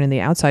children in the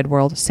outside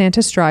world,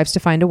 Santa strives to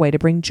find a way to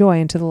bring joy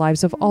into the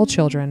lives of all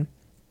children,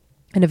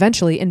 and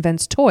eventually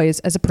invents toys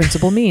as a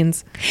principal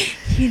means.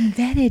 He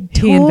invented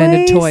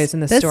toys in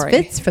the story.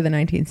 This fits for the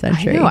 19th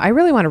century. I know. I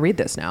really want to read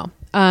this now.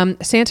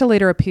 Santa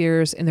later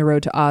appears in The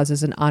Road to Oz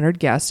as an honored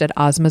guest at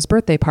Ozma's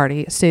birthday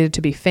party, stated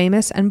to be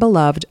famous and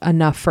beloved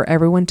enough for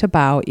everyone to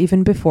bow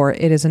even before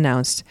it is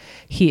announced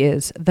he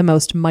is the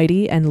most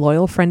mighty and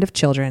loyal friend of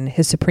children,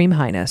 His Supreme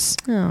Highness,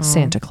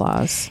 Santa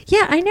Claus.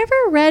 Yeah, I never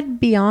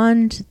read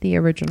beyond the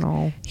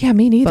original. Yeah,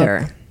 me neither.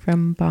 Book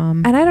from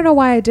Baum. And I don't know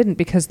why I didn't,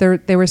 because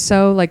they were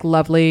so like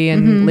lovely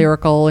and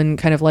lyrical and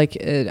kind of like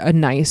a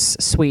nice,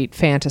 sweet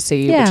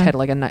fantasy, which had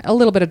like a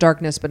little bit of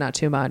darkness, but not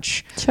too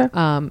much. Sure.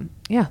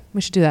 Yeah,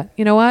 we should do that.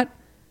 You know what?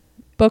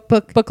 Book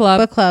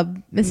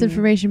club,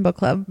 Misinformation book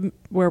club,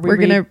 where we're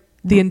gonna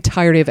the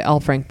entirety of L.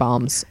 Frank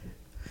Baum's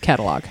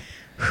catalog.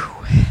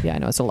 Yeah, I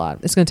know it's a lot.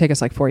 It's gonna take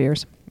us like 4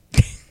 years.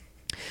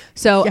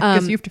 So,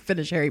 because you have to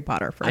finish Harry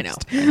Potter first. I know.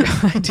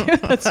 I do.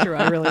 That's true.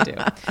 I really do.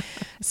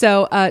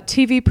 So,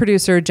 TV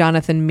producer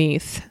Jonathan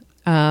Meath,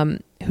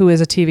 who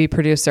is a TV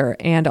producer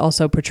and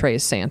also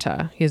portrays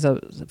Santa. He's a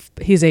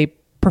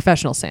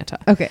professional Santa.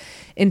 Okay.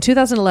 In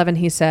 2011,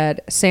 he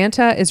said,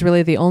 "Santa is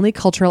really the only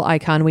cultural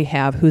icon we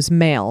have whose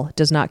male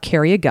does not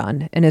carry a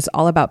gun and is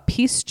all about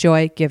peace,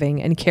 joy,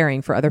 giving, and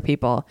caring for other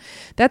people.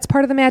 That's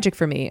part of the magic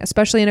for me,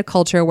 especially in a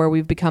culture where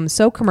we've become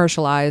so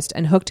commercialized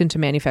and hooked into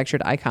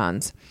manufactured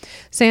icons.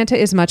 Santa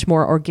is much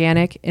more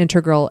organic,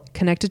 integral,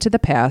 connected to the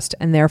past,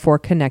 and therefore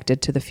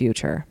connected to the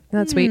future."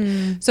 That's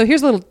sweet. So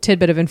here's a little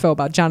tidbit of info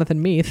about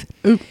Jonathan Meath.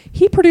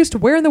 He produced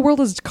Where in the World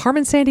is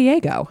Carmen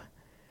Sandiego?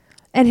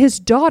 And his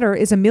daughter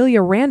is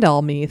Amelia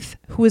Randall-Meath,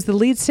 who is the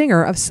lead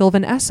singer of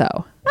Sylvan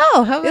Esso.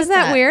 Oh, how Isn't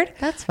that weird?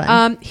 That's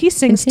fun. He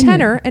sings Continue.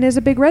 tenor and is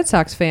a big Red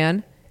Sox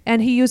fan.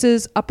 And he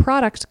uses a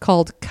product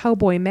called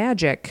Cowboy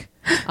Magic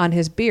on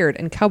his beard.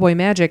 And Cowboy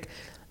Magic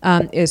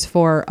is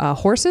for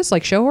horses,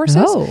 like show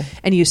horses. Oh.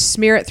 And you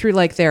smear it through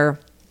like their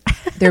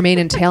mane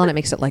and tail, and it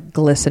makes it like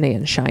glistening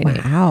and shiny.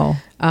 Wow.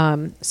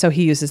 So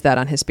he uses that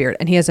on his beard.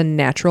 And he has a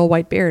natural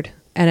white beard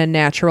and a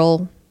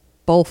natural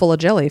bowl full of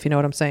jelly, if you know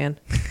what I'm saying.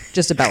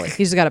 Just a belly.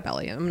 He's got a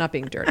belly. I'm not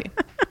being dirty.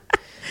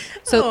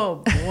 So,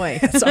 Oh boy.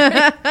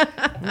 sorry.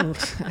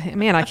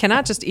 Man, I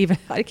cannot just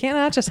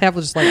have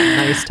just like a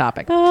nice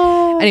topic.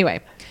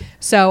 Anyway,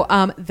 so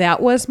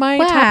that was my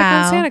topic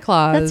on Santa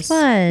Claus. That's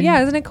fun.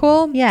 Yeah, isn't it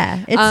cool?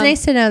 Yeah. It's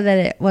nice to know that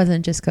it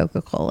wasn't just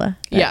Coca-Cola.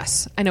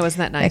 Yes, I know. Isn't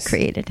that nice? That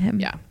created him.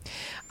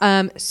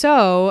 Yeah.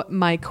 So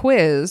my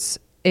quiz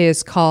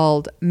is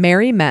called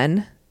Merry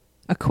Men,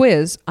 a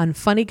quiz on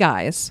funny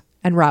guys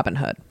and Robin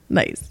Hood.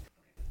 Nice.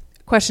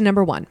 Question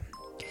number 1.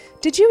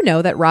 Did you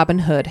know that Robin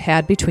Hood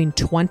had between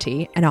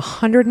 20 and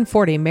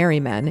 140 merry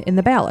men in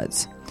the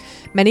ballads?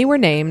 Many were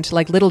named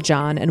like Little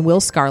John and Will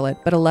Scarlet,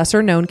 but a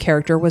lesser known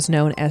character was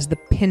known as the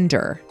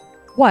Pinder.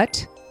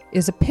 What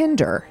is a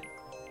Pinder?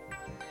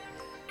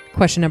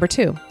 Question number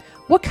 2.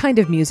 What kind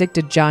of music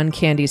did John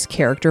Candy's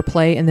character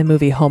play in the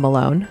movie Home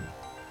Alone?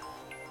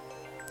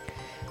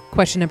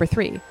 Question number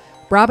 3.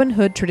 Robin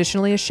Hood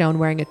traditionally is shown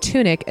wearing a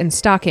tunic and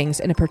stockings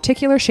in a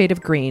particular shade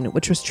of green,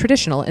 which was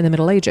traditional in the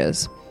Middle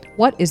Ages.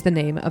 What is the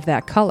name of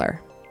that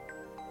color?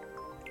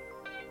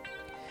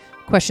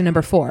 Question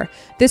number 4.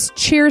 This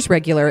Cheers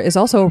regular is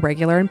also a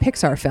regular in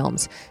Pixar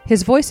films.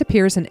 His voice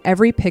appears in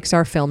every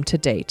Pixar film to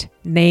date.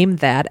 Name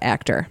that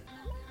actor.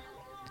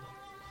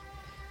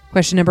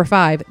 Question number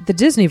 5. The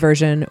Disney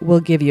version will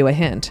give you a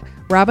hint.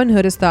 Robin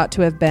Hood is thought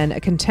to have been a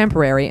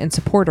contemporary and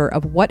supporter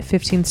of what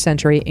 15th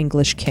century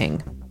English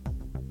king?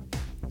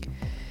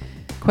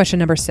 Question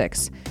number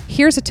 6.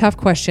 Here's a tough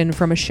question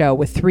from a show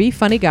with 3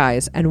 funny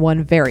guys and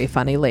 1 very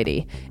funny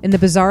lady. In the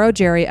Bizarro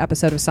Jerry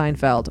episode of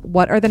Seinfeld,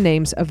 what are the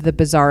names of the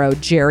Bizarro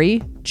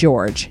Jerry,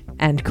 George,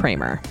 and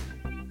Kramer?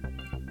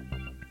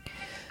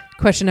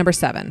 Question number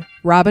 7.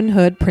 Robin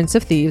Hood, Prince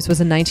of Thieves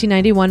was a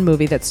 1991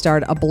 movie that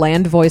starred a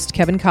bland-voiced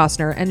Kevin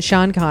Costner and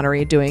Sean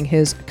Connery doing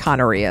his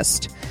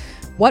Conneryist.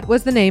 What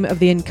was the name of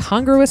the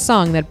incongruous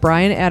song that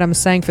Bryan Adams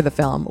sang for the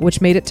film,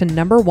 which made it to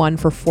number 1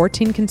 for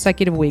 14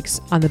 consecutive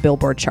weeks on the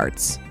Billboard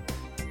charts?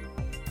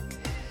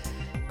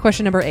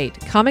 Question number 8.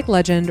 Comic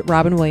legend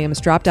Robin Williams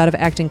dropped out of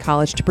acting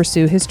college to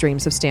pursue his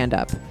dreams of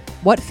stand-up.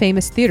 What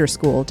famous theater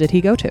school did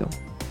he go to?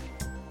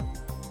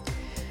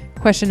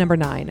 Question number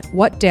 9.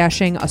 What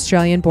dashing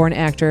Australian-born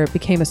actor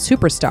became a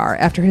superstar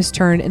after his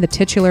turn in the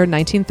titular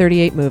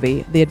 1938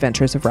 movie, The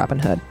Adventures of Robin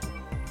Hood?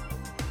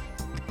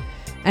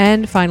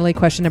 And finally,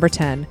 question number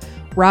 10.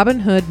 Robin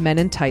Hood Men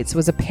in Tights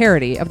was a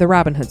parody of the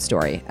Robin Hood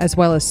story, as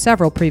well as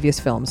several previous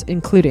films,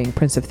 including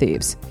Prince of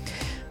Thieves.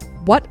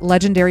 What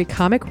legendary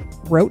comic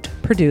wrote,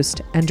 produced,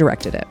 and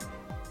directed it?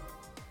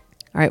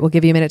 All right, we'll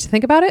give you a minute to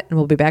think about it, and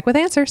we'll be back with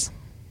answers.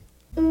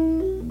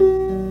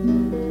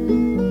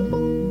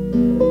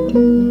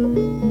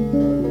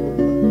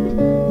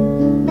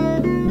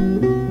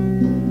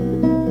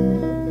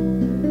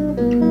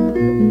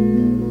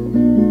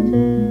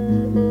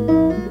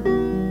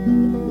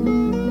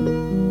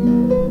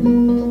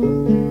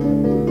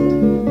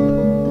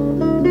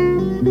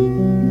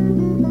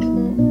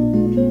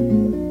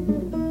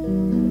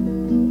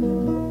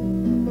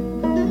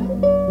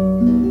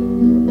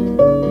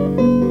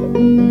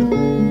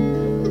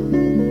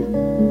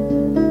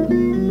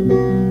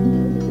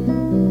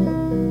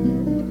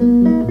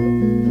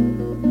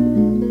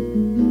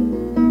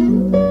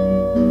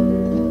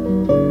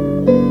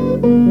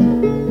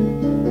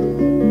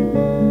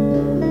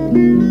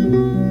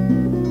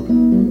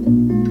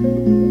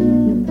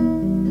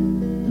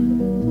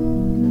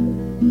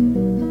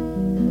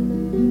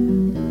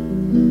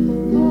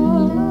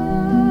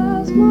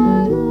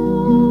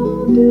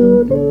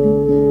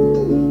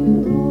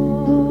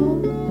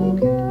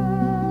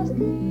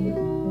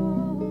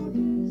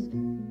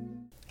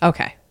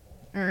 Okay.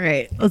 All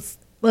right.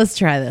 Let's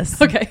try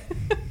this. Okay.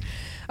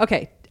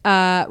 Okay.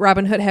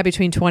 Robin Hood had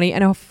between 20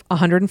 and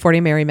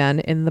 140 merry men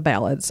in the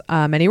ballads.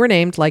 Many were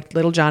named like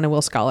Little John and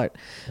Will Scarlet.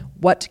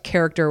 What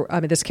character?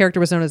 This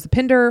character was known as the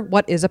Pinder.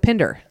 What is a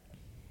Pinder?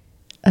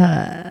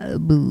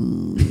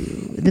 Do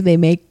they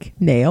make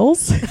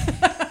nails?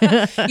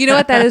 You know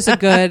what? It's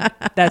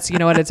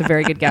a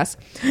very good guess.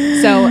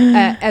 So,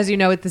 as you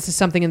know, this is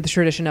something in the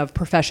tradition of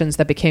professions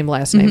that became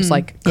last names,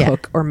 like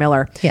cook or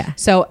miller. Yeah.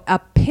 So, a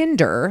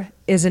Pinder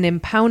is an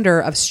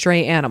impounder of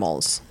stray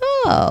animals.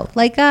 Oh,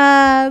 like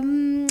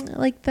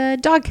the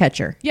dog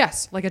catcher.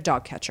 Yes, like a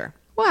dog catcher.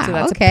 Wow. So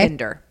that's okay. a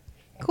Pinder.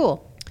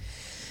 Cool.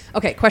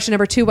 Okay, question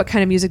number 2. What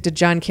kind of music did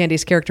John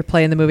Candy's character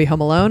play in the movie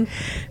Home Alone?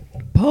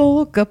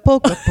 Polka,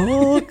 polka,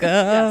 polka.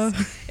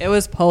 Yes, it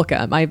was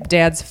polka. My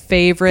dad's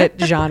favorite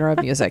genre of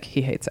music.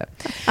 He hates it.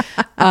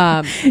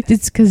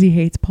 It's because he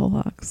hates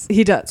Polacks.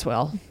 He does.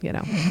 Well,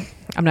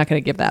 I'm not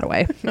going to give that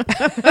away.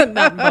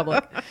 Not in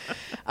public.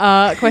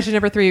 Question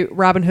number 3.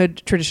 Robin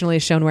Hood traditionally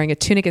is shown wearing a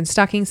tunic and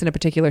stockings in a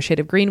particular shade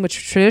of green, which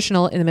was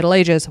traditional in the Middle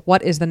Ages.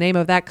 What is the name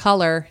of that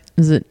color?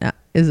 Is it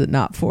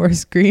not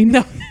forest green?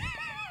 No.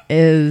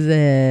 Is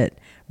it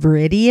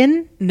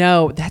Viridian?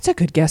 No, that's a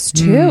good guess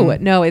too.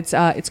 No,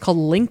 it's called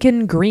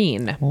Lincoln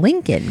Green.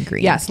 Lincoln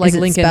green. Yes, like Is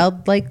it Lincoln.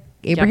 spelled like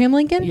Abraham Yep.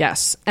 Lincoln?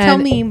 Yes. Tell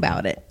And- me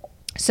about it.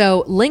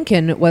 So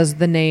Lincoln was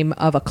the name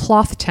of a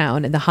cloth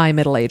town in the High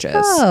Middle Ages.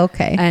 Oh,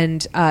 okay.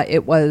 And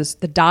it was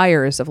the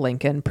dyers of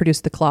Lincoln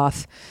produced the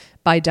cloth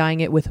by dyeing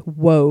it with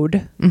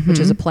woad, which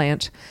is a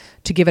plant,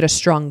 to give it a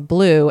strong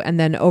blue, and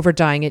then over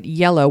dyeing it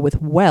yellow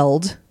with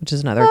weld, which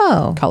is another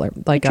Oh, color,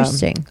 like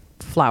interesting.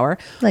 flower,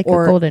 Like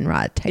or a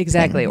goldenrod type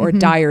exactly, thing. or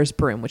dyer's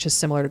broom, which is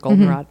similar to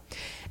goldenrod.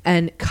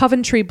 And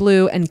Coventry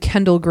blue and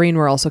Kendall green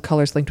were also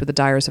colors linked with the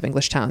dyers of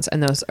English towns,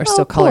 and those are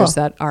still cool. colors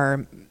that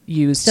are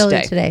used Still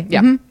today. today.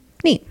 Yeah. Mhm.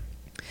 Neat.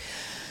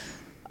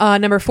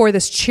 Number 4,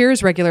 this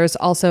Cheers regular is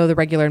also the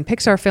regular in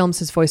Pixar films.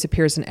 His voice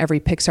appears in every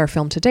Pixar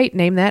film to date.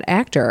 Name that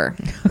actor.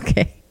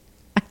 Okay.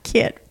 I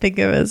can't think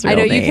of his real I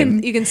know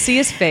name. you can see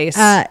his face.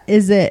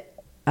 Is it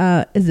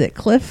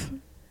Cliff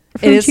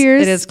from It is-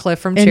 Cheers? it is Cliff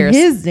from and Cheers.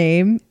 His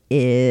name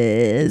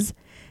is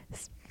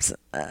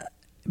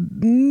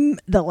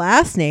the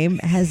last name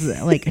has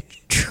like a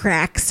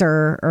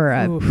Traxer or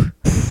a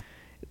Oof.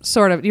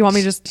 Sort of. You want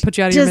me to just put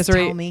you out of your Just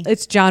misery? tell me.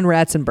 It's John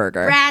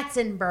Ratzenberger.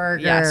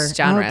 Ratzenberger. Yes,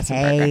 John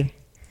Ratzenberger.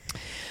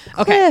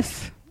 Okay.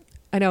 Cliff.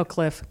 I know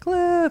Cliff,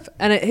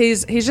 and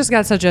he's just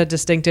got such a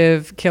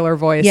distinctive killer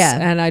voice. Yeah.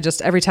 And I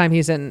just every time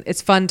he's in,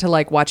 it's fun to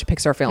like watch a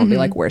Pixar film and be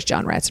like, "Where's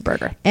John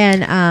Ratzenberger?"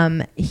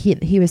 And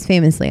he was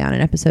famously on an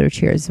episode of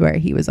Cheers where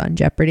he was on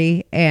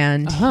Jeopardy,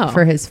 and Oh.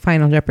 for his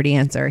final Jeopardy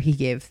answer, he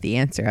gave the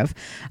answer of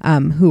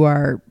who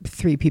are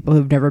 3 people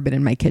who've never been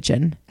in my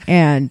kitchen.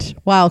 And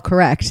while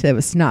correct, it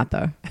was not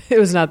the It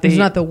was not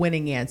the.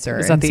 winning answer.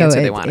 It's not And the so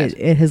answer they wanted.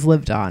 It has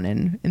lived on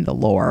in the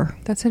lore.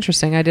 That's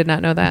interesting. I did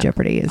not know that.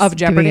 Jeopardy is of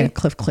Jeopardy. giving it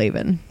Cliff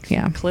Clavin.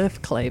 Yeah. Cliff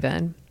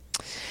Clavin.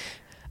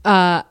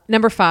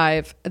 Number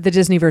 5, the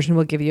Disney version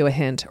will give you a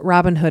hint.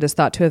 Robin Hood is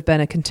thought to have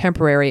been a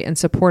contemporary and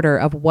supporter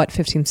of what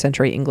 15th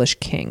century English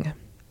king?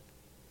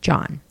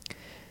 John.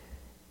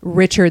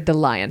 Richard the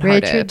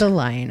Lionhearted. Richard the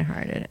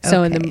Lionhearted. Okay.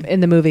 So in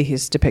the movie,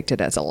 he's depicted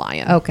as a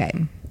lion. Okay.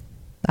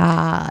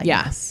 Yeah.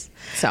 Yes.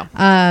 So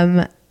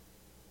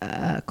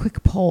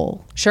Quick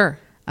poll. sure.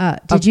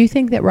 Did you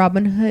think that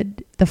Robin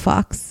Hood the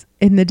fox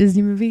in the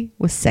Disney movie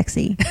was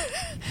sexy?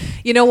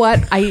 You know what?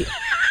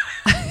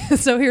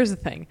 So here's the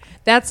thing.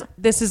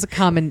 This is a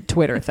common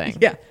Twitter thing.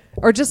 Yeah.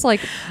 Or just like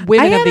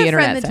women I of had the a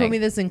internet friend that thing. told me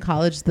this in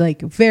college,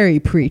 like very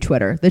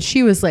pre-Twitter, that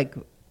she was like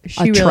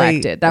Attracted.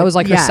 really, That was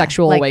like her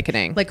sexual like-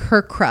 awakening. Like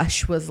her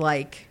crush was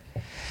like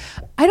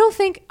I don't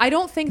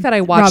think that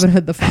I watched Robin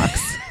Hood the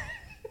fox.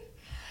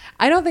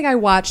 I don't think I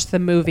watched the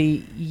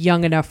movie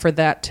young enough for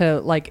that to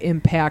like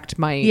impact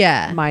my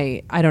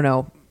I don't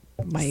know,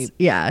 my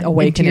Into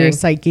awakening. your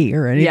psyche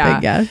or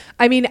anything. Yeah.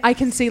 I mean, I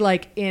can see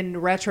like in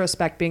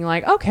retrospect being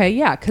like, okay,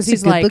 yeah, because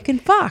he's a like good-looking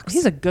fox.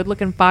 He's a good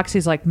looking fox.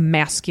 He's like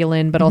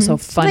masculine, but also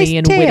funny Nice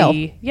and tail.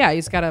 witty. Yeah,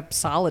 he's got a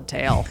solid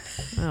tail.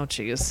 Oh,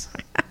 jeez.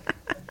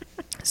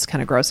 It's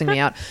kind of grossing me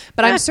out.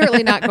 But I'm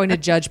certainly not going to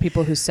judge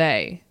people who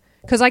say,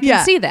 because I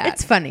can see that.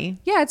 It's funny.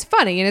 Yeah, it's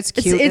funny and it's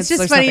cute. It's just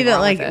there's funny nothing that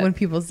wrong like with it. when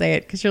people say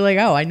it, because you're like,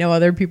 oh, I know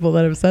other people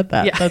that have said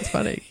that. Yeah. That's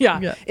funny.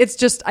 Yeah. It's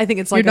just, I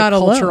think it's like You're a not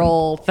alone.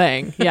 cultural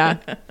thing. Yeah.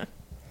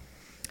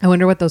 I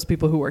wonder what those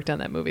people who worked on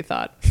that movie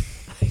thought.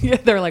 Yeah,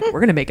 they're like, we're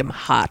going to make him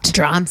hot.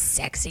 Draw him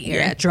sexier.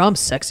 Yeah, draw him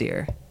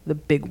sexier. The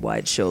big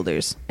wide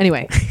shoulders.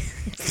 Anyway.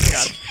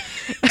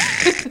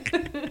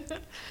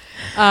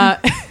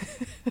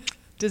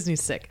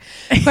 Disney's sick.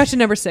 Question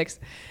number 6.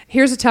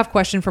 Here's a tough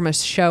question from a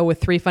show with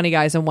 3 funny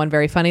guys and 1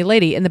 very funny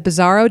lady. In the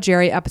Bizarro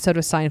Jerry episode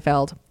of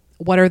Seinfeld,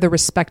 what are the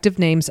respective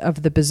names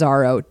of the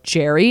Bizarro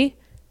Jerry,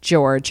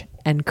 George,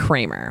 and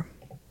Kramer?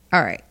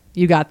 All right.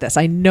 You got this.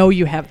 I know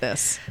you have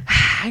this.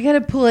 I got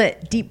to pull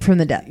it deep from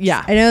the depths.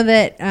 Yeah. I know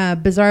that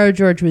Bizarro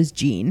George was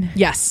Gene.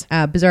 Yes.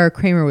 Bizarro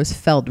Kramer was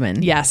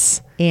Feldman.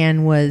 Yes.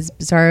 And was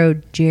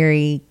Bizarro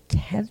Jerry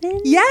Kevin?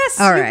 Yes.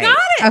 All you right. got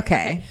it.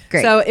 Okay.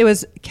 Great. So it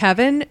was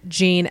Kevin,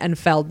 Gene, and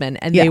Feldman,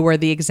 and Yeah. they were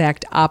the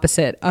exact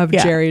opposite of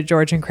Yeah. Jerry,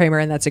 George, and Kramer,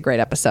 and that's a great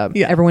episode.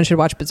 Yeah. Everyone should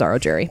watch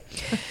Bizarro Jerry.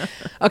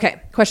 Okay,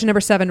 question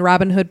number 7.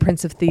 Robin Hood,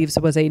 Prince of Thieves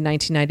was a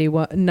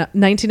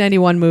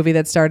 1991 movie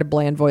that starred a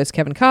bland voiced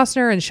Kevin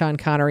Costner and Sean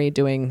Connery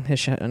doing his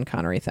Sean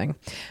Connery thing.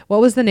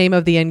 What was the name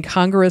of the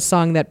incongruous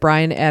song that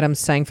Bryan Adams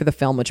sang for the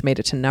film, which made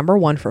it to number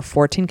 1 for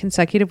 14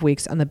 consecutive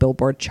weeks on the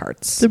Billboard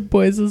charts? The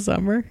Boys of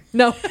Summer.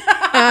 No.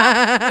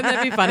 Wouldn't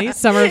that be funny?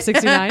 Summer of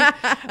 69.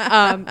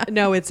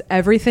 No, it's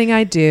Everything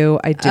I Do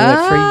it for you.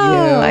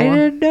 I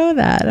didn't know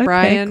that. Okay,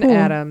 Bryan cool.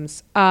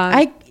 Adams.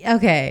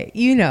 Okay,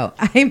 you know,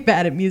 I'm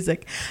bad at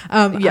music.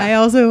 Yeah. I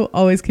also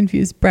always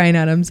confuse Bryan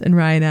Adams and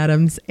Ryan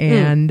Adams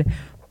and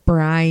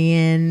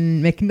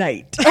Brian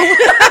McKnight.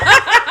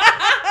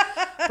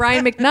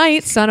 Brian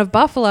McKnight, son of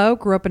Buffalo,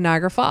 grew up in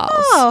Niagara Falls.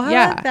 Oh, how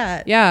yeah. about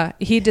that? Yeah,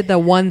 he did the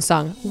one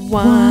song.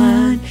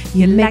 One,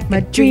 you make my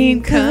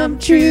dream come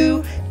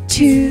true.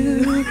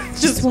 2,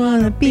 just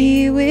wanna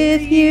be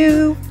with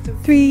you.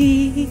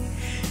 3,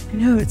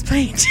 no, it's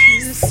playing.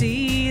 To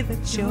see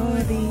that you're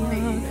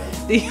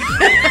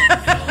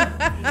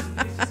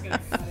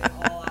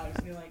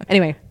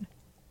Anyway,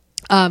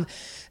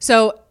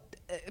 so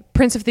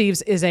Prince of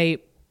Thieves is a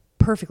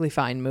perfectly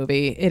fine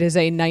movie. It is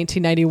a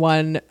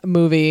 1991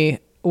 movie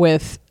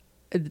with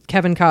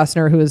Kevin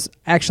Costner, who is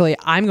actually,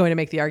 I'm going to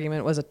make the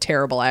argument, was a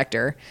terrible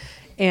actor,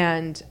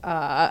 and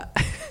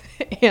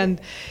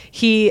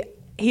he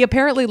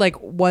apparently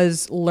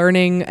was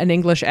learning an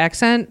English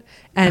accent,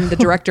 and the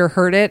director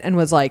heard it and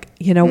was like,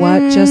 you know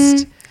what,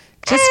 just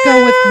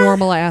go with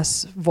normal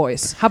ass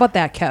voice. How about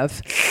that,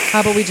 Kev?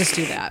 How about we just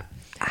do that?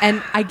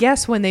 And I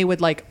guess when they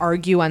would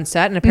argue on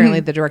set, and apparently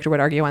the director would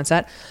argue on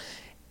set,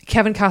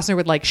 Kevin Costner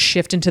would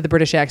shift into the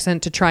British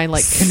accent to try and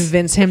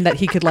convince him that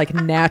he could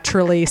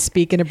naturally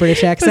speak in a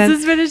British accent. Was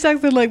this British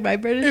accent like my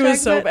British accent? It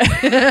was so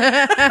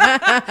bad.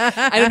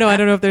 I don't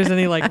know if there's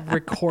any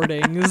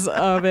recordings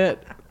of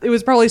it. It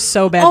was probably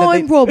so bad.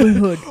 I'm Robin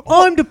Hood.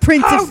 I'm the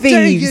Prince of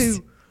Thieves.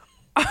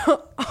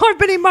 I've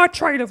been in my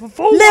trailer for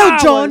 4 No,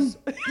 hours. John.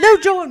 No,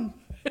 John.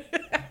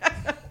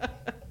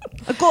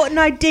 I got an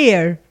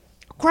idea.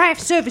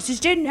 Craft services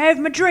didn't have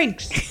my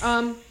drinks.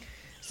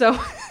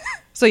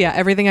 So yeah,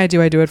 everything I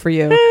do it for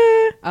you.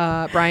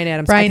 Bryan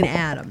Adams.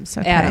 Adams.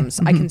 Okay.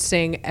 Adams. I can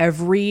sing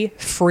every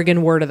friggin'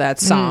 word of that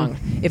song.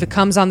 If it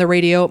comes on the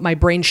radio, my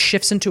brain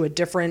shifts into a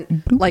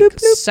different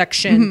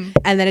section,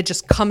 and then it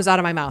just comes out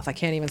of my mouth. I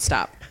can't even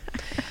stop.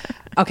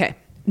 Okay,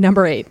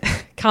 number 8.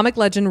 Comic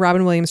legend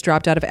Robin Williams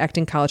dropped out of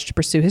acting college to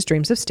pursue his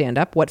dreams of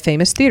stand-up. What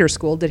famous theater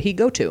school did he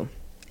go to?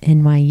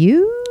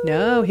 NYU?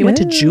 No, he went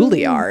to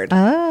Juilliard.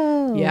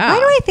 Oh, yeah. Why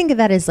do I think of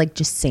that as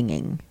just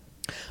singing?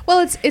 Well,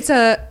 it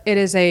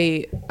is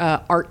a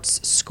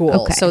arts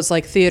school, Okay. so it's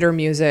theater,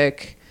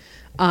 music.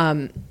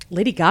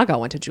 Lady Gaga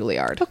went to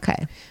Juilliard.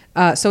 Okay.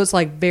 So it's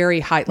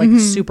very high,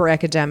 super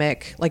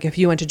academic. If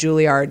you went to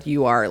Juilliard,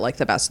 you are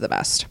the best of the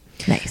best.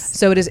 Nice.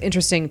 So it is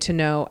interesting to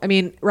know. I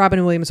mean,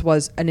 Robin Williams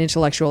was an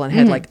intellectual and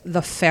had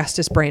the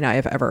fastest brain I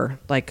have ever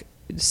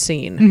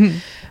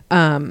seen.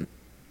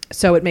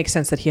 So it makes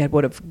sense that he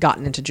would have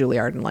gotten into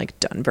Juilliard and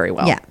done very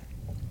well. Yeah.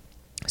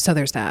 So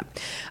there's that.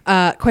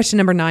 Question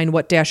number 9.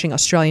 What dashing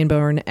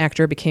Australian-born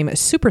actor became a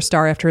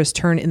superstar after his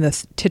turn in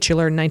the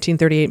titular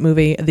 1938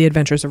 movie, The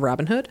Adventures of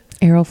Robin Hood?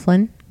 Errol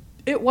Flynn?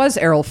 It was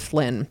Errol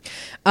Flynn.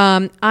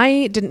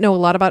 I didn't know a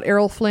lot about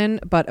Errol Flynn,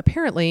 but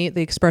apparently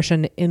the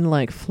expression "in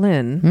like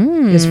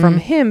Flynn" is from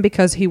him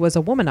because he was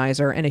a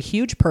womanizer and a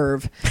huge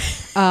perv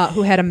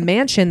who had a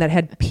mansion that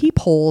had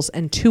peepholes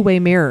and two-way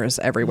mirrors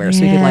everywhere,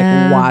 so he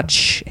could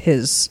watch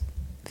his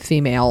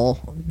female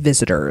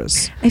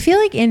visitors. I feel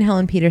like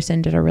Helen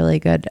Peterson did a really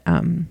good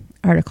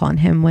article on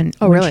him when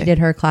she did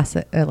her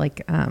classic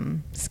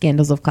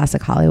Scandals of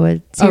Classic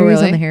Hollywood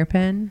series on the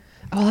Hairpin.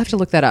 I'll have to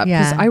look that up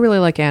because I really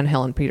like Anne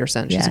Helen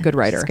Peterson. She's a good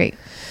writer. She's great.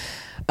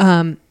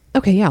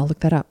 Okay, yeah, I'll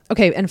look that up.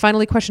 Okay, and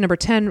finally, question number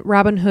 10.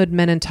 Robin Hood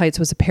Men in Tights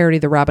was a parody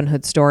of the Robin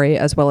Hood story,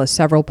 as well as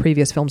several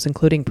previous films,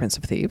 including Prince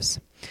of Thieves.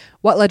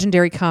 What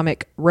legendary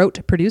comic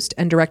wrote, produced,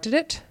 and directed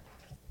it?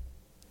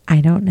 I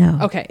don't know.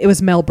 Okay, it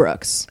was Mel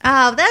Brooks.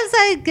 Oh, that's what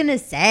I was going to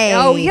say.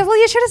 Oh, yeah, well,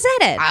 you should have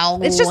said it.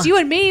 Ow. It's just you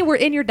and me. We're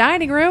in your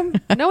dining room.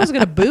 No one's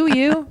going to boo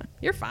you.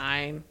 You're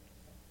fine.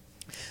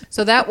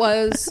 So that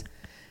was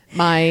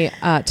my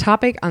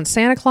topic on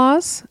Santa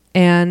Claus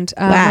and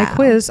my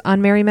quiz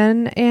on Merry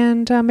Men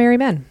and Merry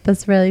Men.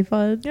 That's really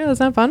fun. Yeah,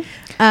 that's not fun.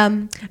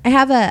 I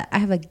have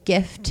a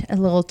gift, a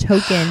little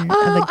token of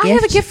a gift. I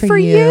have a gift for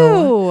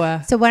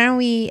you. So why don't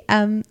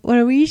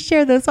we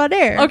share this on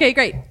air? Okay,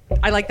 great.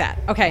 I like that.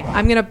 Okay,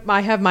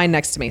 I have mine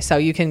next to me, so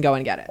you can go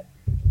and get it.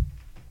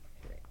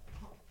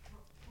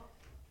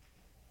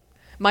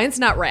 Mine's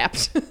not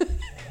wrapped.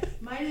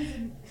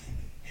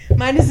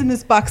 Mine is in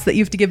this box that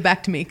you have to give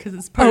back to me because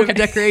it's part of a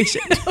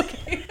decoration.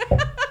 Okay.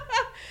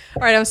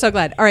 All right, I'm so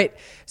glad. All right,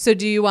 so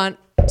do you want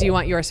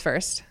yours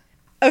first?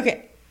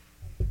 Okay.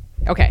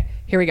 Okay,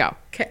 here we go.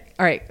 Okay.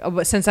 All right,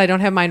 but since I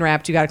don't have mine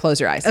wrapped, you got to close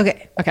your eyes.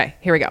 Okay. Okay,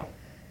 here we go. All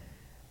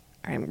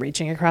right, I'm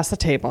reaching across the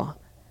table.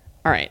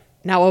 All right,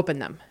 now open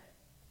them.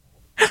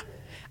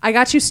 I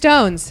got you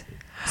stones.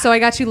 So I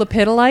got you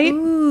lepidolite.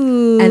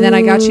 Ooh. And then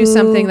I got you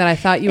something that I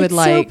thought you would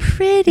like. So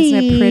pretty.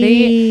 Isn't it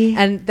pretty?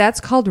 And that's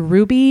called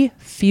ruby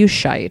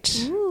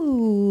fuchsite.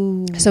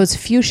 Ooh. So it's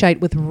fuchsite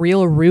with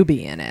real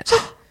ruby in it.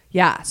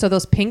 Yeah. So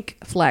those pink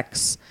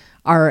flecks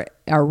are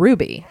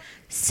ruby.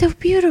 So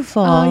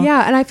beautiful. Oh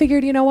yeah. And I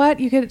figured, you know what?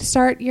 You could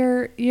start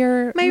your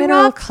My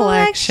mineral rock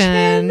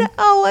collection.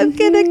 Oh, I'm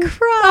gonna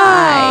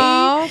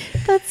cry.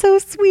 Aww. That's so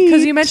sweet.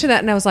 Because you mentioned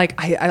that, and I was like,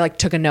 I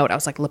took a note. I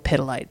was like,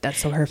 lepidolite.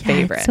 That's her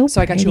favorite. it's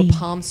so I got you a pretty.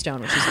 palm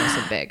stone, which is nice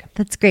and big.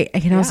 That's great.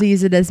 I can also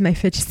use it as my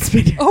fidget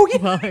spinner. Oh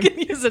yeah, you can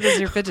use it as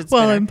your fidget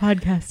spinner. While I'm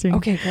podcasting.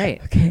 Okay,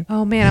 great. Okay.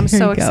 Oh man, I'm Here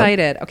so you go.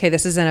 excited. Okay,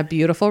 this is in a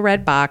beautiful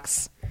red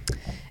box,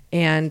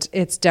 and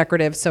it's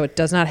decorative, so it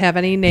does not have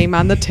any name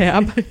on the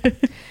tab.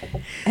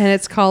 And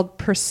it's called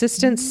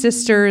Persistent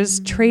Sisters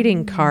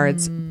Trading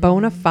Cards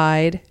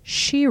Bonafide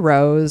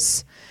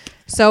Sheroes.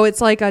 So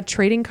it's like a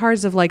trading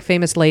cards of like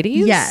famous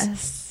ladies?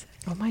 Yes.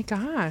 Oh my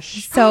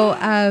gosh.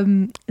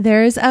 So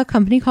there's a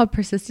company called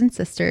Persistent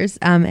Sisters,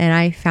 and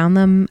I found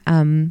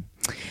them.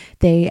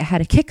 They had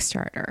a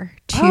Kickstarter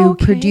to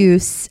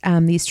produce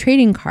these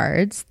trading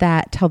cards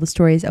that tell the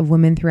stories of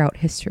women throughout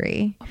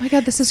history. Oh my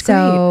God, this is great.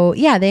 So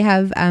yeah, they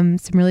have some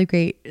really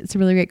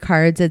great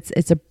cards.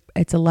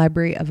 It's a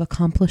library of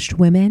accomplished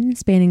women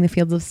spanning the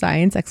fields of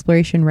science,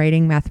 exploration,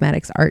 writing,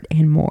 mathematics, art,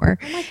 and more.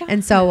 Oh my God.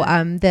 And so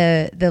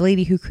the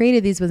lady who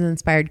created these was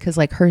inspired because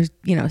like her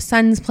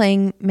son's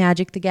playing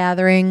Magic the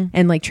Gathering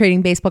and like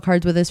trading baseball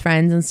cards with his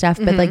friends and stuff,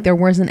 but like there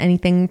wasn't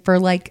anything for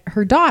like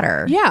her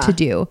daughter to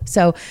do.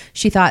 So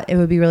she thought it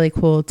would be really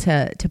cool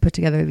to put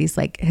together these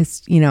like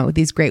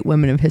these great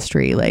women of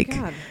history. Like.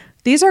 God.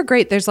 These are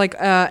great. There's like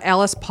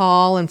Alice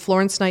Paul and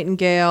Florence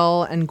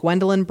Nightingale and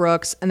Gwendolyn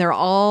Brooks, and they're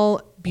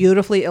all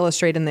beautifully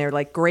illustrated, and they're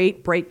like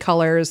great bright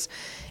colors.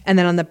 And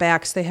then on the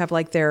backs they have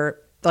like their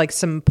like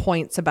some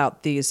points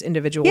about these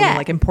individual women,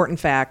 like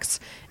important facts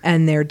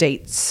and their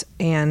dates.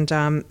 And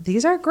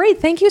these are great.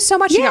 Thank you so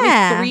much. You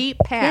got me 3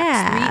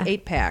 packs, 3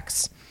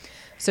 8-packs.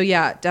 So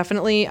yeah,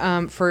 definitely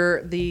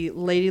for the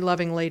lady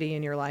loving lady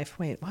in your life.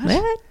 Wait,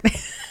 what?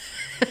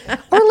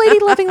 Or lady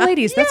loving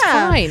ladies, that's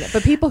fine.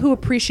 But people who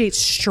appreciate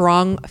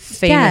strong,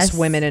 famous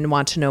women and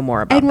want to know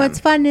more about them. And what's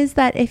fun is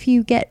that if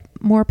you get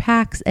more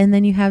packs and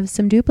then you have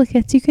some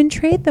duplicates, you can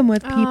trade them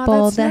with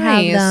people that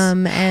have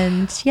them.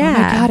 And oh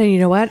my God, and you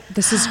know what?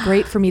 This is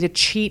great for me to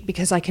cheat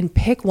because I can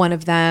pick one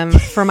of them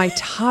for my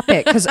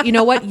topic. Because you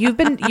know what? You've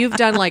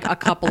done like a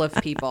couple of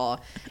people,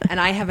 and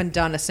I haven't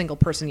done a single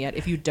person yet.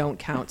 If you don't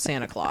count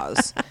Santa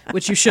Claus,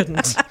 which you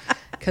shouldn't.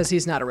 Because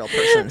he's not a real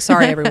person.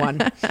 Sorry, everyone.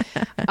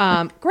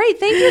 Great.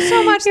 Thank you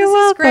so much. You're this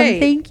welcome. is great.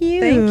 Thank you.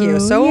 Thank you.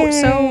 So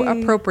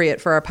Yay. appropriate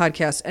for our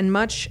podcast and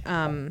much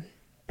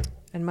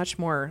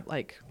more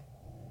like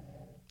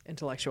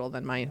intellectual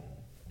than my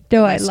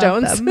stones.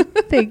 Love them.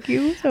 Thank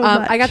you so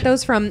much. I got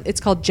those from, it's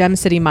called Gem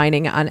City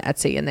Mining on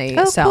Etsy, and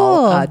they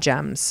sell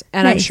gems.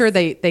 And I'm sure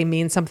they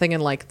mean something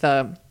in like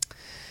the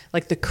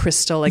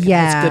crystal, like it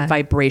has good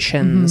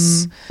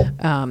vibrations.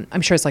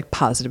 I'm sure it's like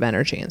positive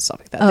energy and stuff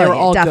like that. They're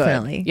all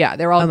definitely good. Yeah,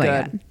 they're all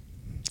good.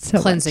 So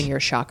cleansing your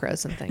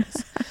chakras and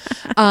things.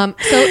 So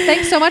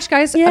thanks so much,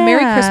 guys. A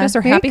Merry Christmas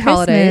or Happy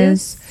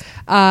Holidays.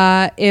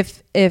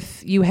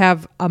 If you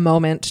have a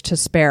moment to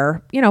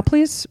spare,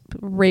 please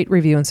rate,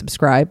 review, and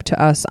subscribe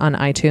to us on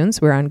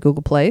iTunes. We're on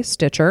Google Play,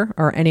 Stitcher,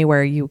 or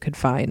anywhere you could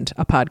find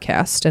a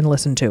podcast and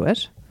listen to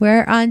it.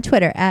 We're on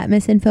Twitter at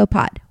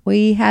MisInfoPod.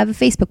 We have a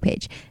Facebook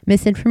page,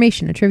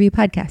 Misinformation, a trivia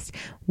podcast.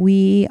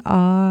 We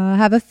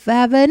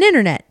have an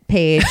internet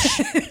page.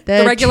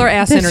 The regular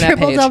ass internet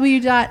page.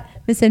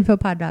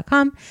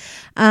 www.misinfopod.com.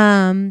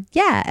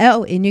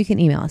 And you can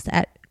email us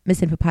at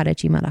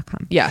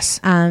misinfopod@gmail.com. Yes.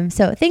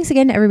 So thanks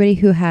again to everybody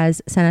who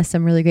has sent us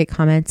some really great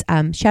comments.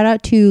 Shout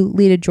out to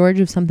Lita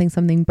George of Something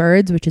Something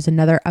Birds, which is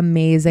another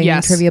amazing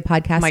trivia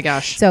podcast. Oh my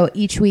gosh. So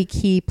each week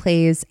he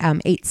plays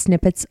 8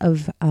 snippets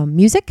of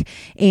music,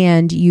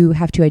 and you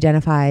have to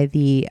identify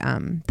the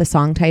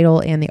song title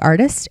and the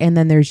artist. And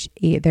then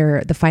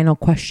the final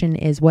question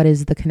is, what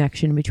is the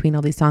connection between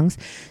all these songs?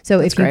 So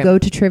if you go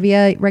to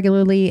trivia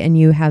regularly and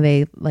you have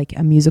a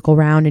musical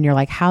round and you're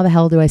like, how the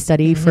hell do I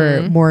study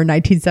for more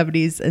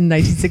 1970s and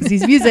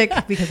 1960s music,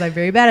 because I'm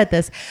very bad at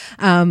this,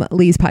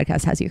 Lee's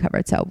podcast has you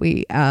covered. So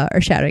we are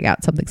shouting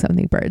out Something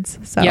Something Birds.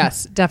 So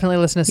yes, definitely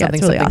listen to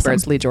Something really Something awesome.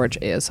 Birds. Lee George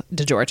is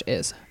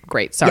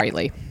great. Sorry,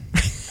 Lee.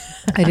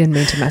 I didn't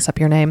mean to mess up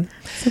your name.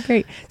 So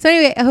great. So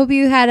anyway, I hope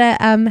you had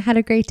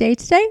a great day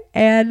today,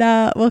 and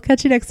we'll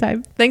catch you next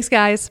time. Thanks,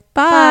 guys.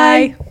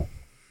 Bye.